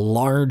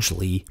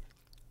largely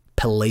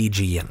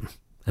Pelagian.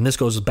 And this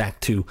goes back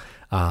to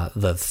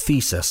the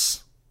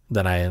thesis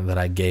that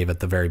I gave at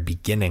the very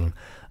beginning.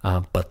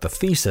 But the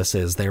thesis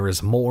is there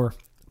is more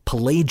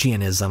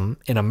Pelagianism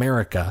in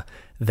America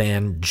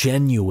than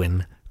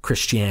genuine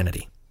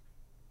Christianity.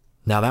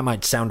 Now, that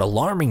might sound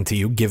alarming to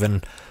you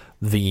given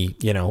the,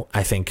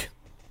 I think,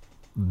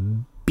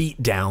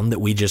 beatdown that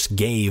we just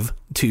gave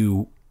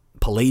to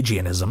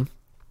Pelagianism.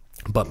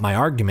 But my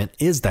argument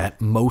is that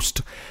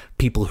most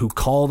people who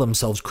call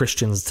themselves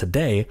Christians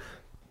today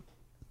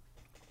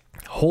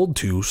hold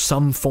to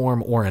some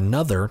form or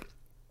another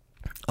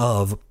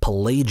of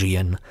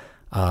Pelagian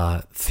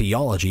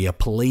theology, a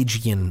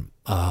Pelagian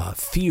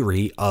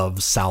theory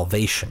of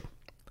salvation.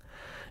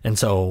 And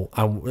so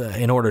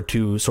in order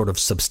to sort of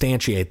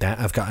substantiate that,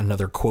 I've got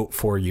another quote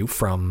for you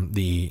from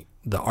the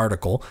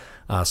article.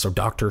 So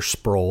Dr.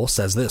 Sproul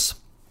says this: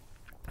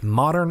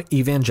 modern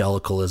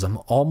evangelicalism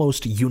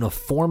almost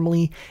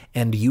uniformly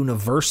and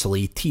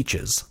universally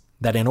teaches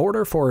that in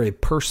order for a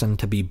person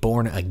to be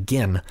born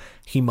again,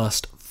 he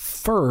must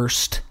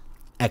first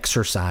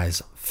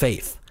exercise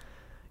faith.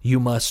 You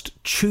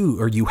must choose,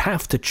 or you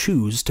have to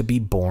choose to be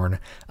born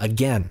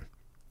again.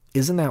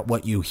 Isn't that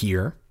what you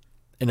hear?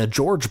 In a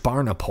George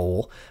Barna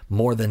poll,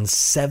 more than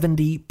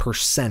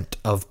 70%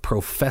 of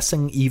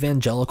professing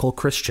evangelical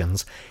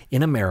Christians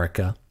in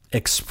America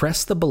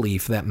express the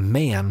belief that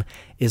man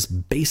is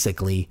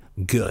basically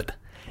good,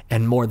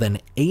 and more than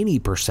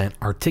 80%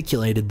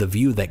 articulated the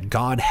view that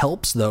God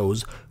helps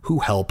those who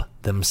help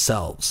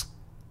themselves.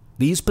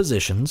 These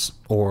positions,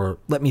 or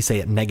let me say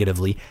it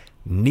negatively,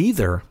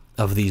 neither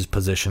of these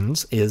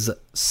positions is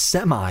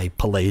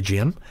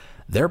semi-Pelagian.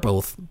 They're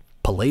both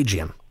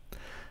Pelagian.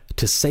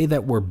 To say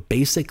that we're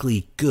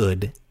basically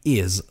good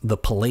is the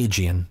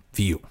Pelagian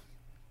view.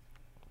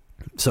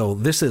 So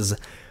this is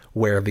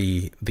where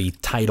the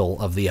title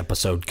of the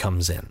episode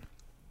comes in.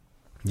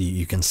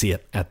 You can see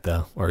it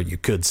or you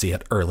could see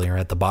it earlier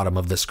at the bottom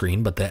of the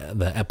screen, but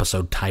the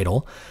episode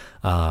title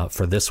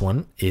for this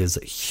one is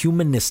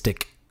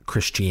Humanistic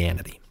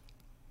Christianity.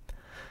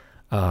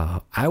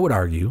 I would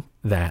argue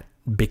that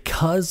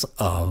because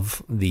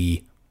of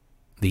the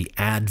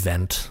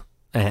advent,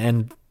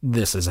 and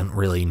this isn't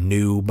really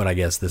new, but I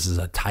guess this is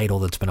a title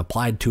that's been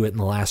applied to it in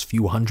the last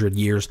few hundred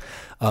years,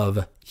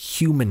 of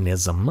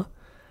humanism,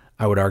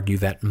 I would argue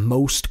that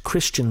most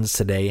Christians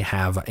today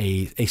have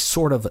a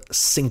sort of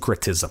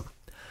syncretism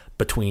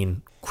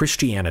between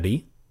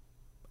Christianity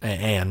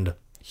and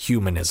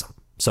humanism.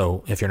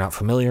 So if you're not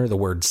familiar, the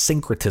word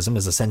syncretism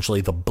is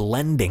essentially the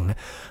blending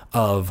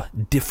of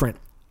different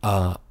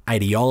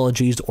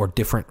ideologies or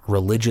different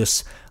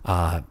religious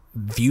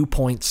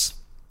viewpoints.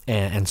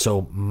 And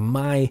so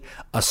my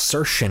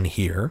assertion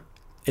here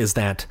is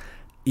that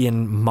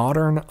in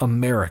modern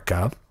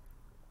America,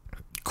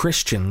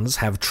 Christians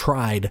have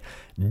tried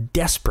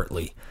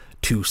desperately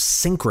to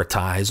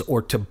syncretize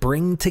or to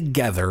bring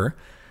together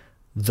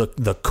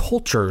the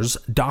culture's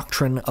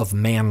doctrine of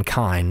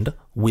mankind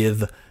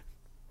with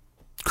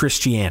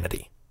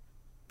Christianity.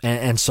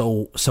 And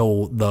so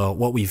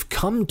what we've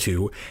come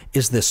to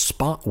is this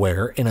spot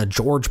where in a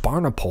George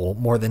Barna poll,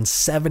 more than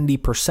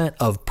 70%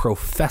 of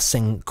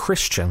professing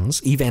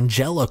Christians,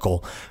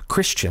 evangelical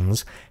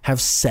Christians, have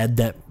said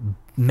that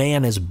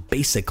man is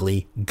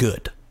basically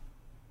good.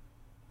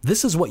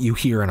 This is what you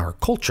hear in our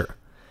culture.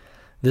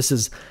 This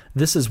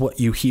is what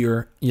you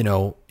hear,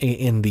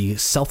 in the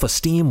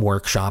self-esteem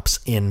workshops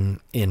in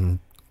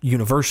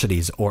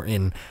universities or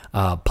in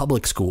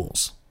public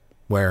schools,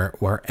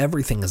 where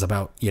everything is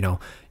about,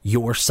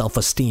 your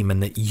self-esteem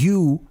and that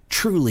you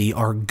truly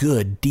are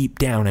good deep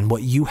down, and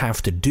what you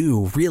have to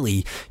do,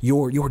 really,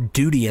 your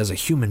duty as a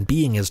human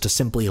being is to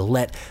simply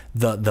let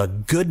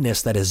the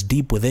goodness that is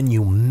deep within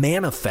you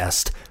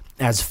manifest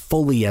as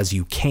fully as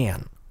you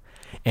can.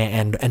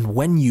 And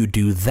when you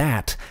do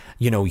that,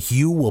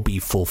 you will be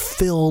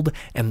fulfilled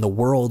and the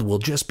world will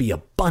just be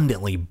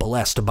abundantly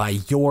blessed by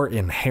your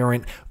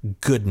inherent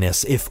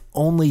goodness, if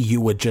only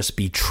you would just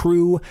be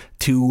true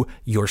to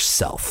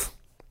yourself.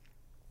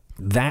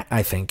 That,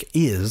 I think,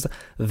 is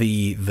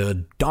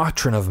the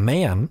doctrine of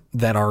man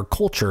that our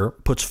culture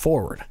puts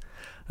forward.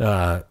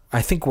 I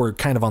think we're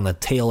kind of on the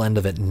tail end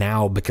of it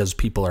now because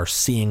people are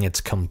seeing its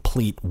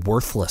complete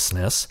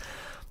worthlessness.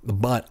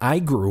 But I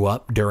grew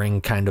up during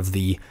kind of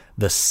the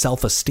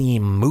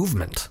self-esteem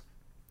movement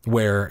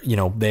where,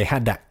 they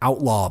had to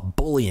outlaw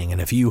bullying. And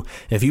if you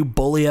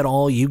bully at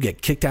all, you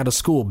get kicked out of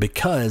school,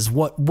 because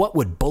what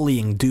would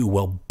bullying do?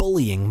 Well,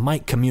 bullying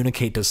might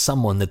communicate to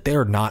someone that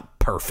they're not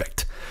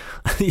perfect.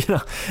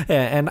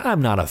 And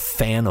I'm not a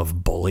fan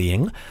of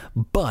bullying,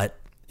 but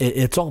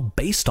it's all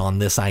based on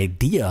this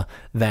idea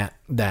that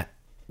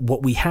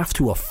what we have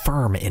to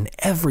affirm in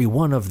every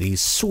one of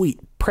these sweet,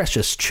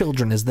 precious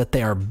children is that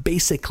they are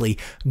basically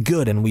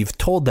good. And we've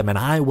told them, and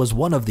I was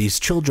one of these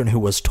children who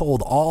was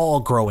told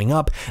all growing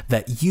up,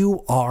 that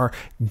you are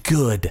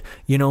good,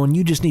 and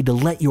you just need to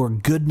let your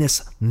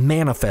goodness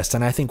manifest.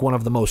 And I think one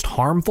of the most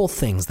harmful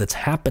things that's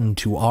happened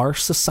to our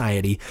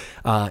society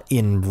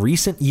in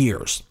recent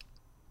years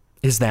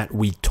is that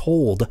we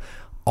told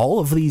all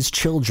of these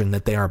children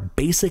that they are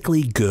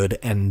basically good,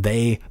 and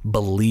they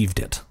believed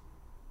it.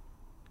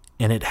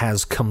 And it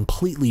has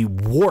completely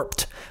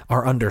warped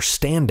our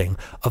understanding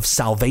of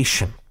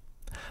salvation.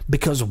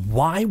 Because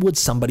why would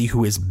somebody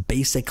who is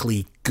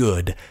basically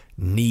good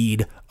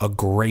need a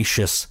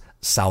gracious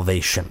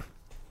salvation?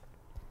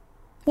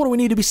 What do we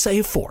need to be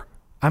saved for?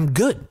 I'm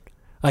good.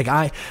 Like,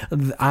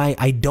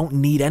 I don't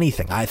need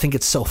anything. I think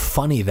it's so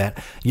funny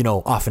that,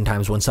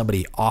 oftentimes when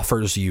somebody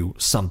offers you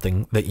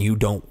something that you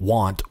don't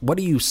want, what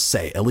do you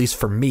say? At least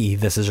for me,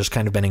 this has just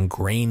kind of been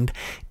ingrained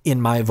in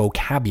my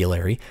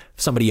vocabulary.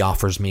 If somebody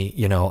offers me,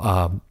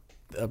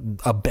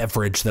 a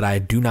beverage that I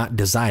do not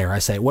desire,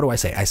 what do I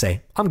say? I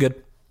say, I'm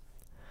good.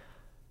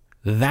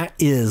 That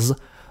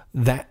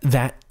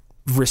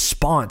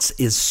response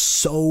is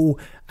so,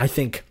 I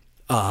think,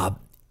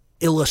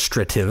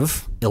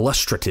 illustrative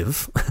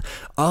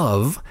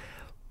of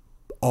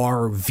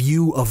our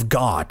view of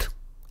God.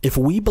 If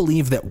we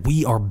believe that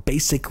we are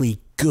basically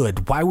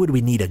good, why would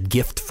we need a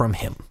gift from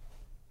him?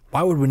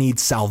 Why would we need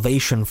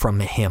salvation from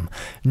him?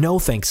 No,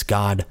 thanks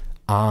God,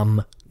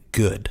 I'm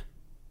good.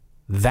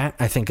 That,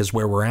 I think, is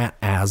where we're at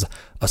as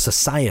a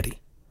society.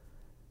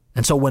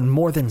 And so when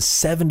more than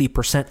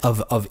 70%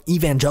 of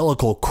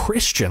evangelical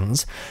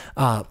Christians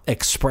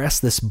express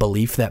this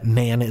belief that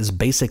man is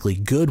basically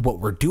good, what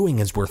we're doing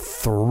is we're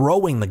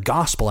throwing the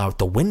gospel out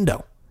the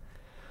window.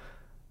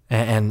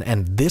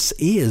 And this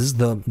is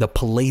the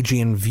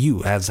Pelagian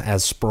view,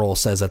 as Sproul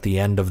says at the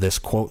end of this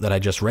quote that I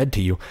just read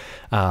to you.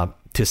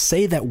 To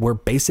say that we're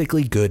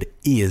basically good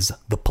is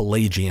the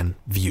Pelagian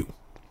view.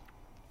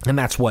 And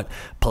that's what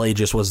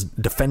Pelagius was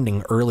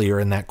defending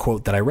earlier in that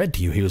quote that I read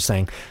to you. He was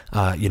saying,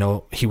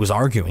 he was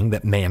arguing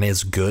that man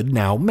is good.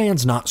 Now,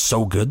 man's not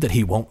so good that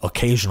he won't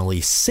occasionally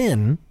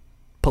sin,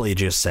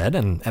 Pelagius said,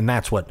 and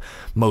that's what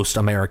most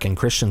American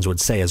Christians would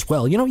say as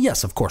well.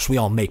 Yes, of course, we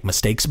all make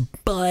mistakes,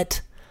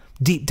 but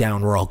deep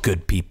down, we're all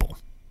good people.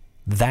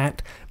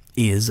 That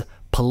is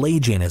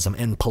Pelagianism,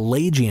 and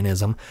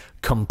Pelagianism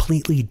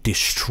completely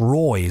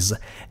destroys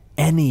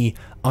any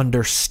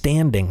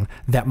understanding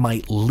that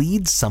might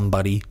lead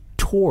somebody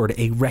toward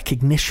a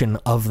recognition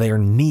of their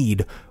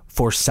need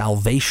for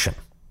salvation.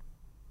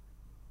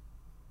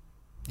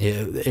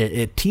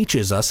 It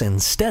teaches us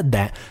instead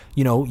that,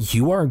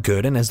 you are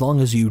good, and as long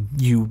as you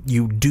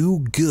do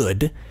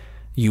good,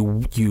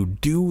 you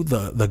do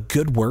the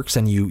good works,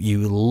 and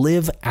you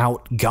live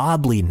out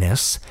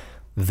godliness,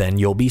 then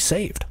you'll be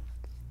saved.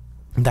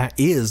 That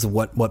is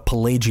what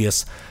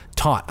Pelagius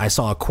taught. I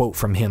saw a quote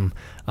from him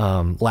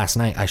last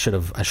night. I should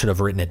have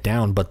written it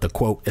down, but the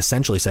quote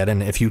essentially said,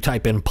 and if you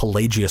type in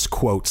Pelagius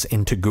quotes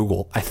into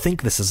Google, I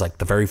think this is like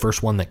the very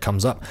first one that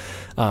comes up.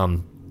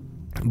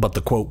 But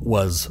the quote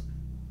was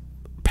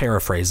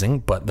paraphrasing,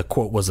 but the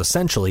quote was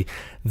essentially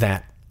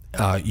that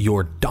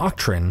your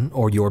doctrine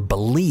or your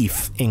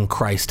belief in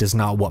Christ is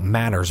not what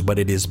matters, but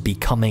it is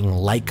becoming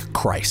like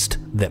Christ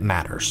that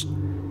matters.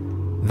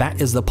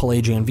 That is the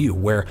Pelagian view,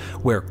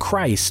 where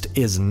Christ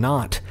is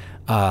not,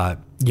 the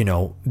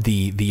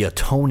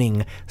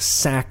atoning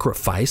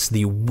sacrifice,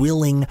 the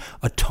willing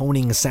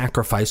atoning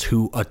sacrifice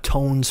who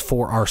atones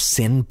for our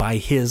sin by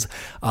his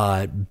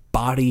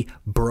body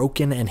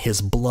broken and his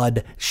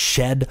blood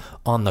shed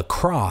on the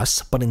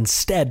cross, but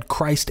instead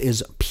Christ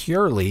is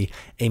purely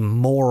a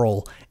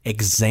moral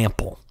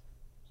example.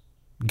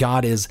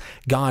 God is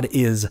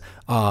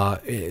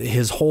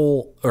his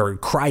whole, or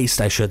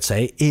Christ, I should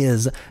say,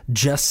 is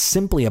just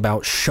simply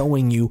about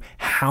showing you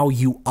how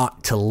you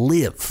ought to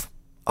live.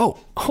 Oh,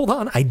 hold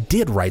on. I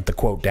did write the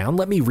quote down.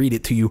 Let me read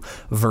it to you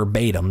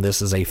verbatim.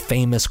 This is a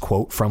famous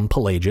quote from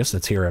Pelagius.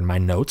 It's here in my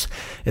notes.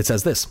 It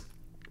says this: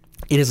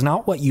 "It is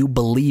not what you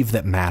believe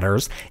that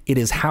matters. It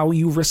is how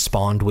you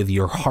respond with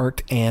your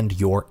heart and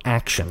your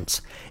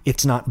actions.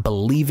 It's not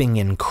believing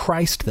in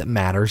Christ that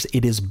matters.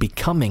 It is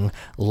becoming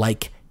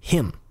like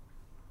him."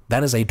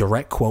 That is a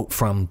direct quote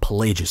from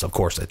Pelagius. Of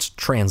course, it's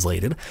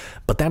translated,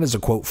 but that is a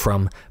quote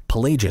from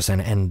Pelagius,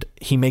 and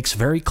he makes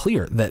very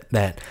clear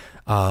that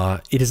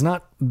it is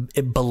not,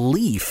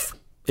 belief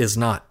is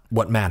not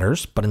what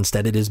matters, but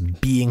instead it is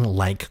being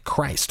like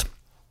Christ.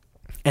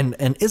 And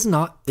isn't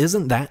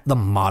that the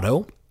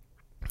motto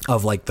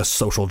of like the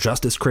social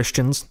justice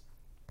Christians,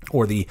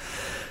 or the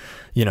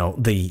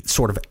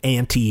sort of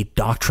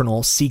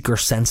anti-doctrinal,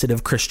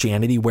 seeker-sensitive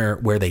Christianity,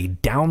 where they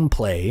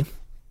downplay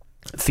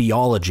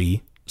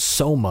theology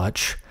so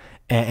much,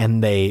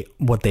 and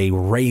what they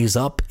raise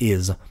up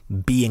is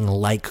being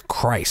like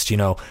Christ,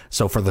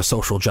 So for the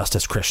social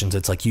justice Christians,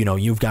 it's like,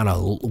 you've got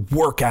to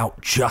work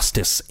out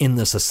justice in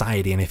the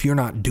society. And if you're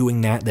not doing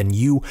that, then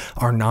you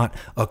are not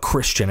a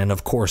Christian. And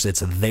of course,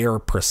 it's their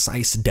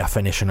precise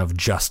definition of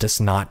justice,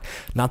 not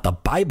the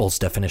Bible's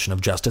definition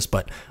of justice,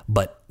 but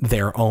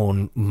their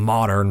own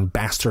modern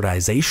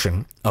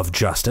bastardization of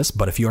justice.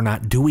 But if you're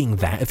not doing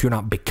that, if you're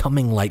not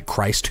becoming like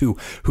Christ, who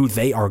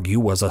they argue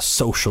was a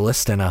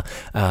socialist and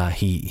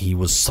he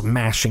was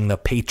smashing the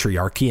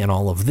patriarchy and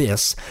all of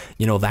this,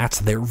 that's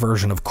their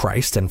version of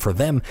Christ. And for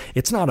them,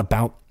 it's not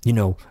about,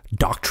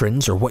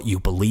 doctrines or what you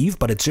believe,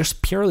 but it's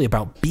just purely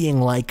about being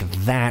like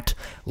that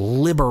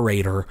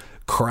liberator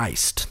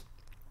Christ.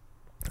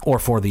 Or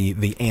for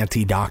the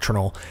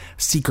anti-doctrinal,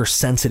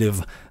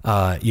 seeker-sensitive,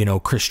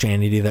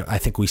 Christianity that I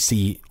think we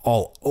see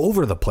all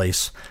over the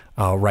place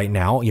right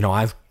now.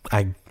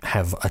 I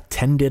have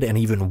attended and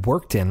even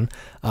worked in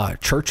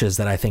churches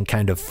that I think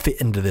kind of fit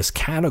into this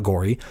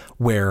category,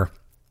 where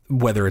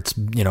whether it's,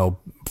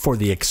 for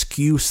the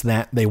excuse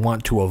that they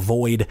want to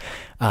avoid,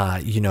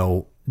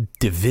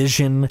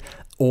 division,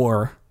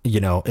 or,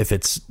 if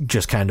it's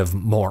just kind of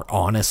more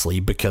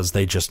honestly because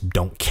they just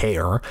don't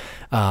care,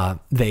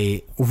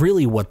 they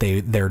really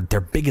their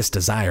biggest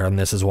desire, and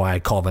this is why I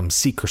call them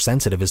seeker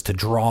sensitive, is to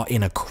draw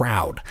in a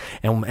crowd.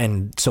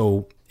 And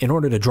so in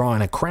order to draw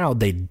in a crowd,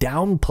 they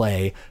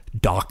downplay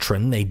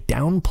doctrine, they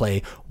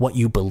downplay what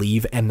you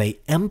believe, and they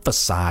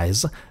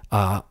emphasize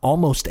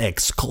almost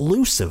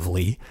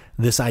exclusively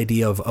this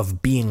idea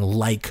of being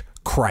like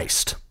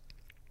Christ,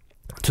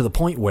 to the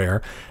point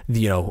where,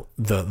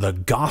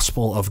 the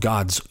gospel of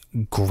God's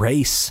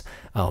grace,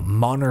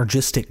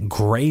 monergistic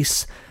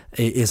grace,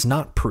 is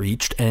not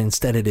preached, and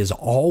instead it is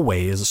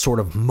always sort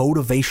of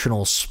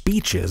motivational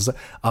speeches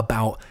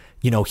about,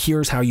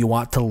 here's how you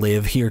ought to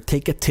live. Here,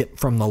 take a tip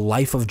from the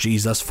life of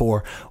Jesus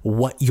for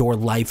what your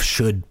life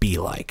should be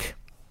like.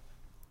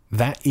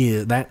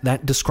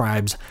 That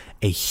describes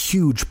a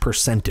huge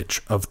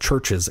percentage of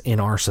churches in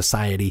our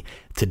society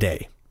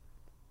today.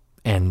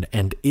 And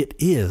it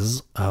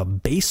is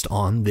based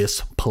on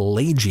this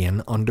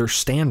Pelagian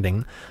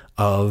understanding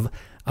of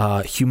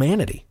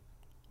humanity,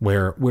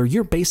 where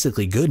you're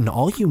basically good, and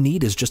all you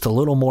need is just a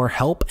little more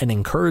help and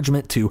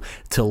encouragement to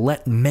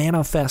let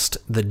manifest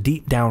the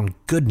deep down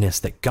goodness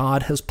that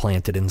God has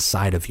planted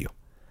inside of you.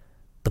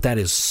 But that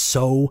is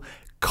so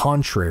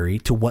contrary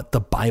to what the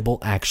Bible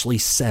actually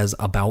says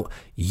about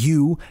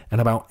you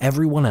and about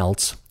everyone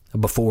else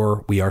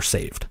before we are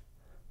saved.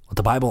 What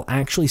the Bible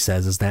actually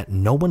says is that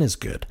no one is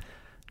good.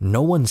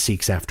 No one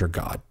seeks after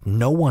God.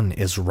 No one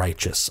is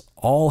righteous.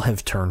 All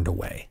have turned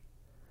away.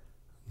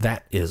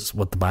 That is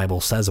what the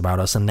Bible says about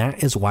us, and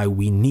that is why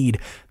we need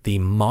the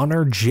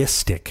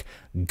monergistic,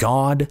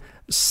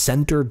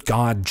 God-centered,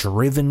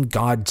 God-driven,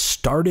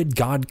 God-started,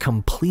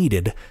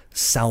 God-completed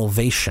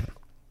salvation.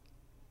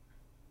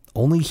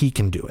 Only He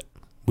can do it.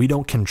 We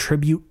don't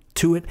contribute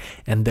to it,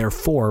 and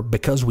therefore,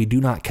 because we do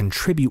not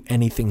contribute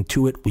anything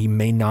to it, we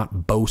may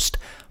not boast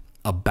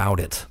about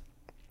it.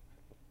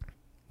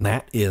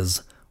 That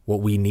is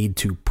what we need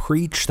to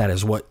preach. That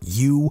is what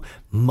you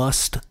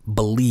must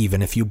believe.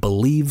 And if you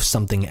believe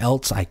something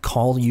else, I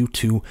call you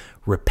to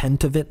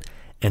repent of it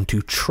and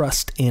to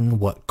trust in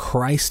what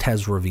Christ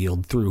has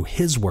revealed through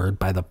His word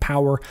by the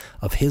power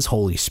of His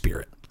Holy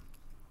Spirit.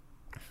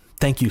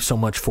 Thank you so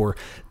much for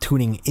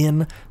tuning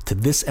in to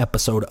this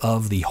episode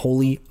of the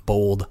Holy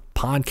Bold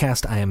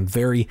Podcast. I am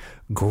very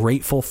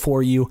grateful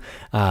for you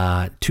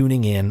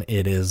tuning in.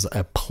 It is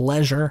a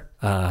pleasure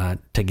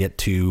to get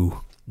to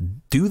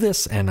do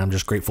this, and I'm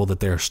just grateful that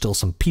there are still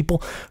some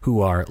people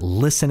who are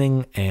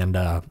listening, and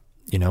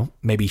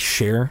maybe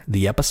share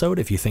the episode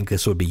if you think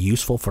this would be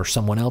useful for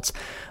someone else.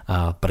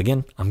 But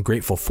again, I'm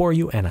grateful for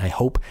you, and I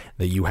hope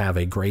that you have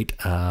a great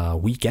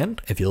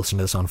weekend if you listen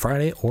to this on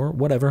Friday or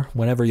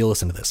whenever you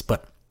listen to this.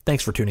 But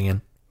thanks for tuning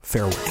in.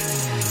 Farewell.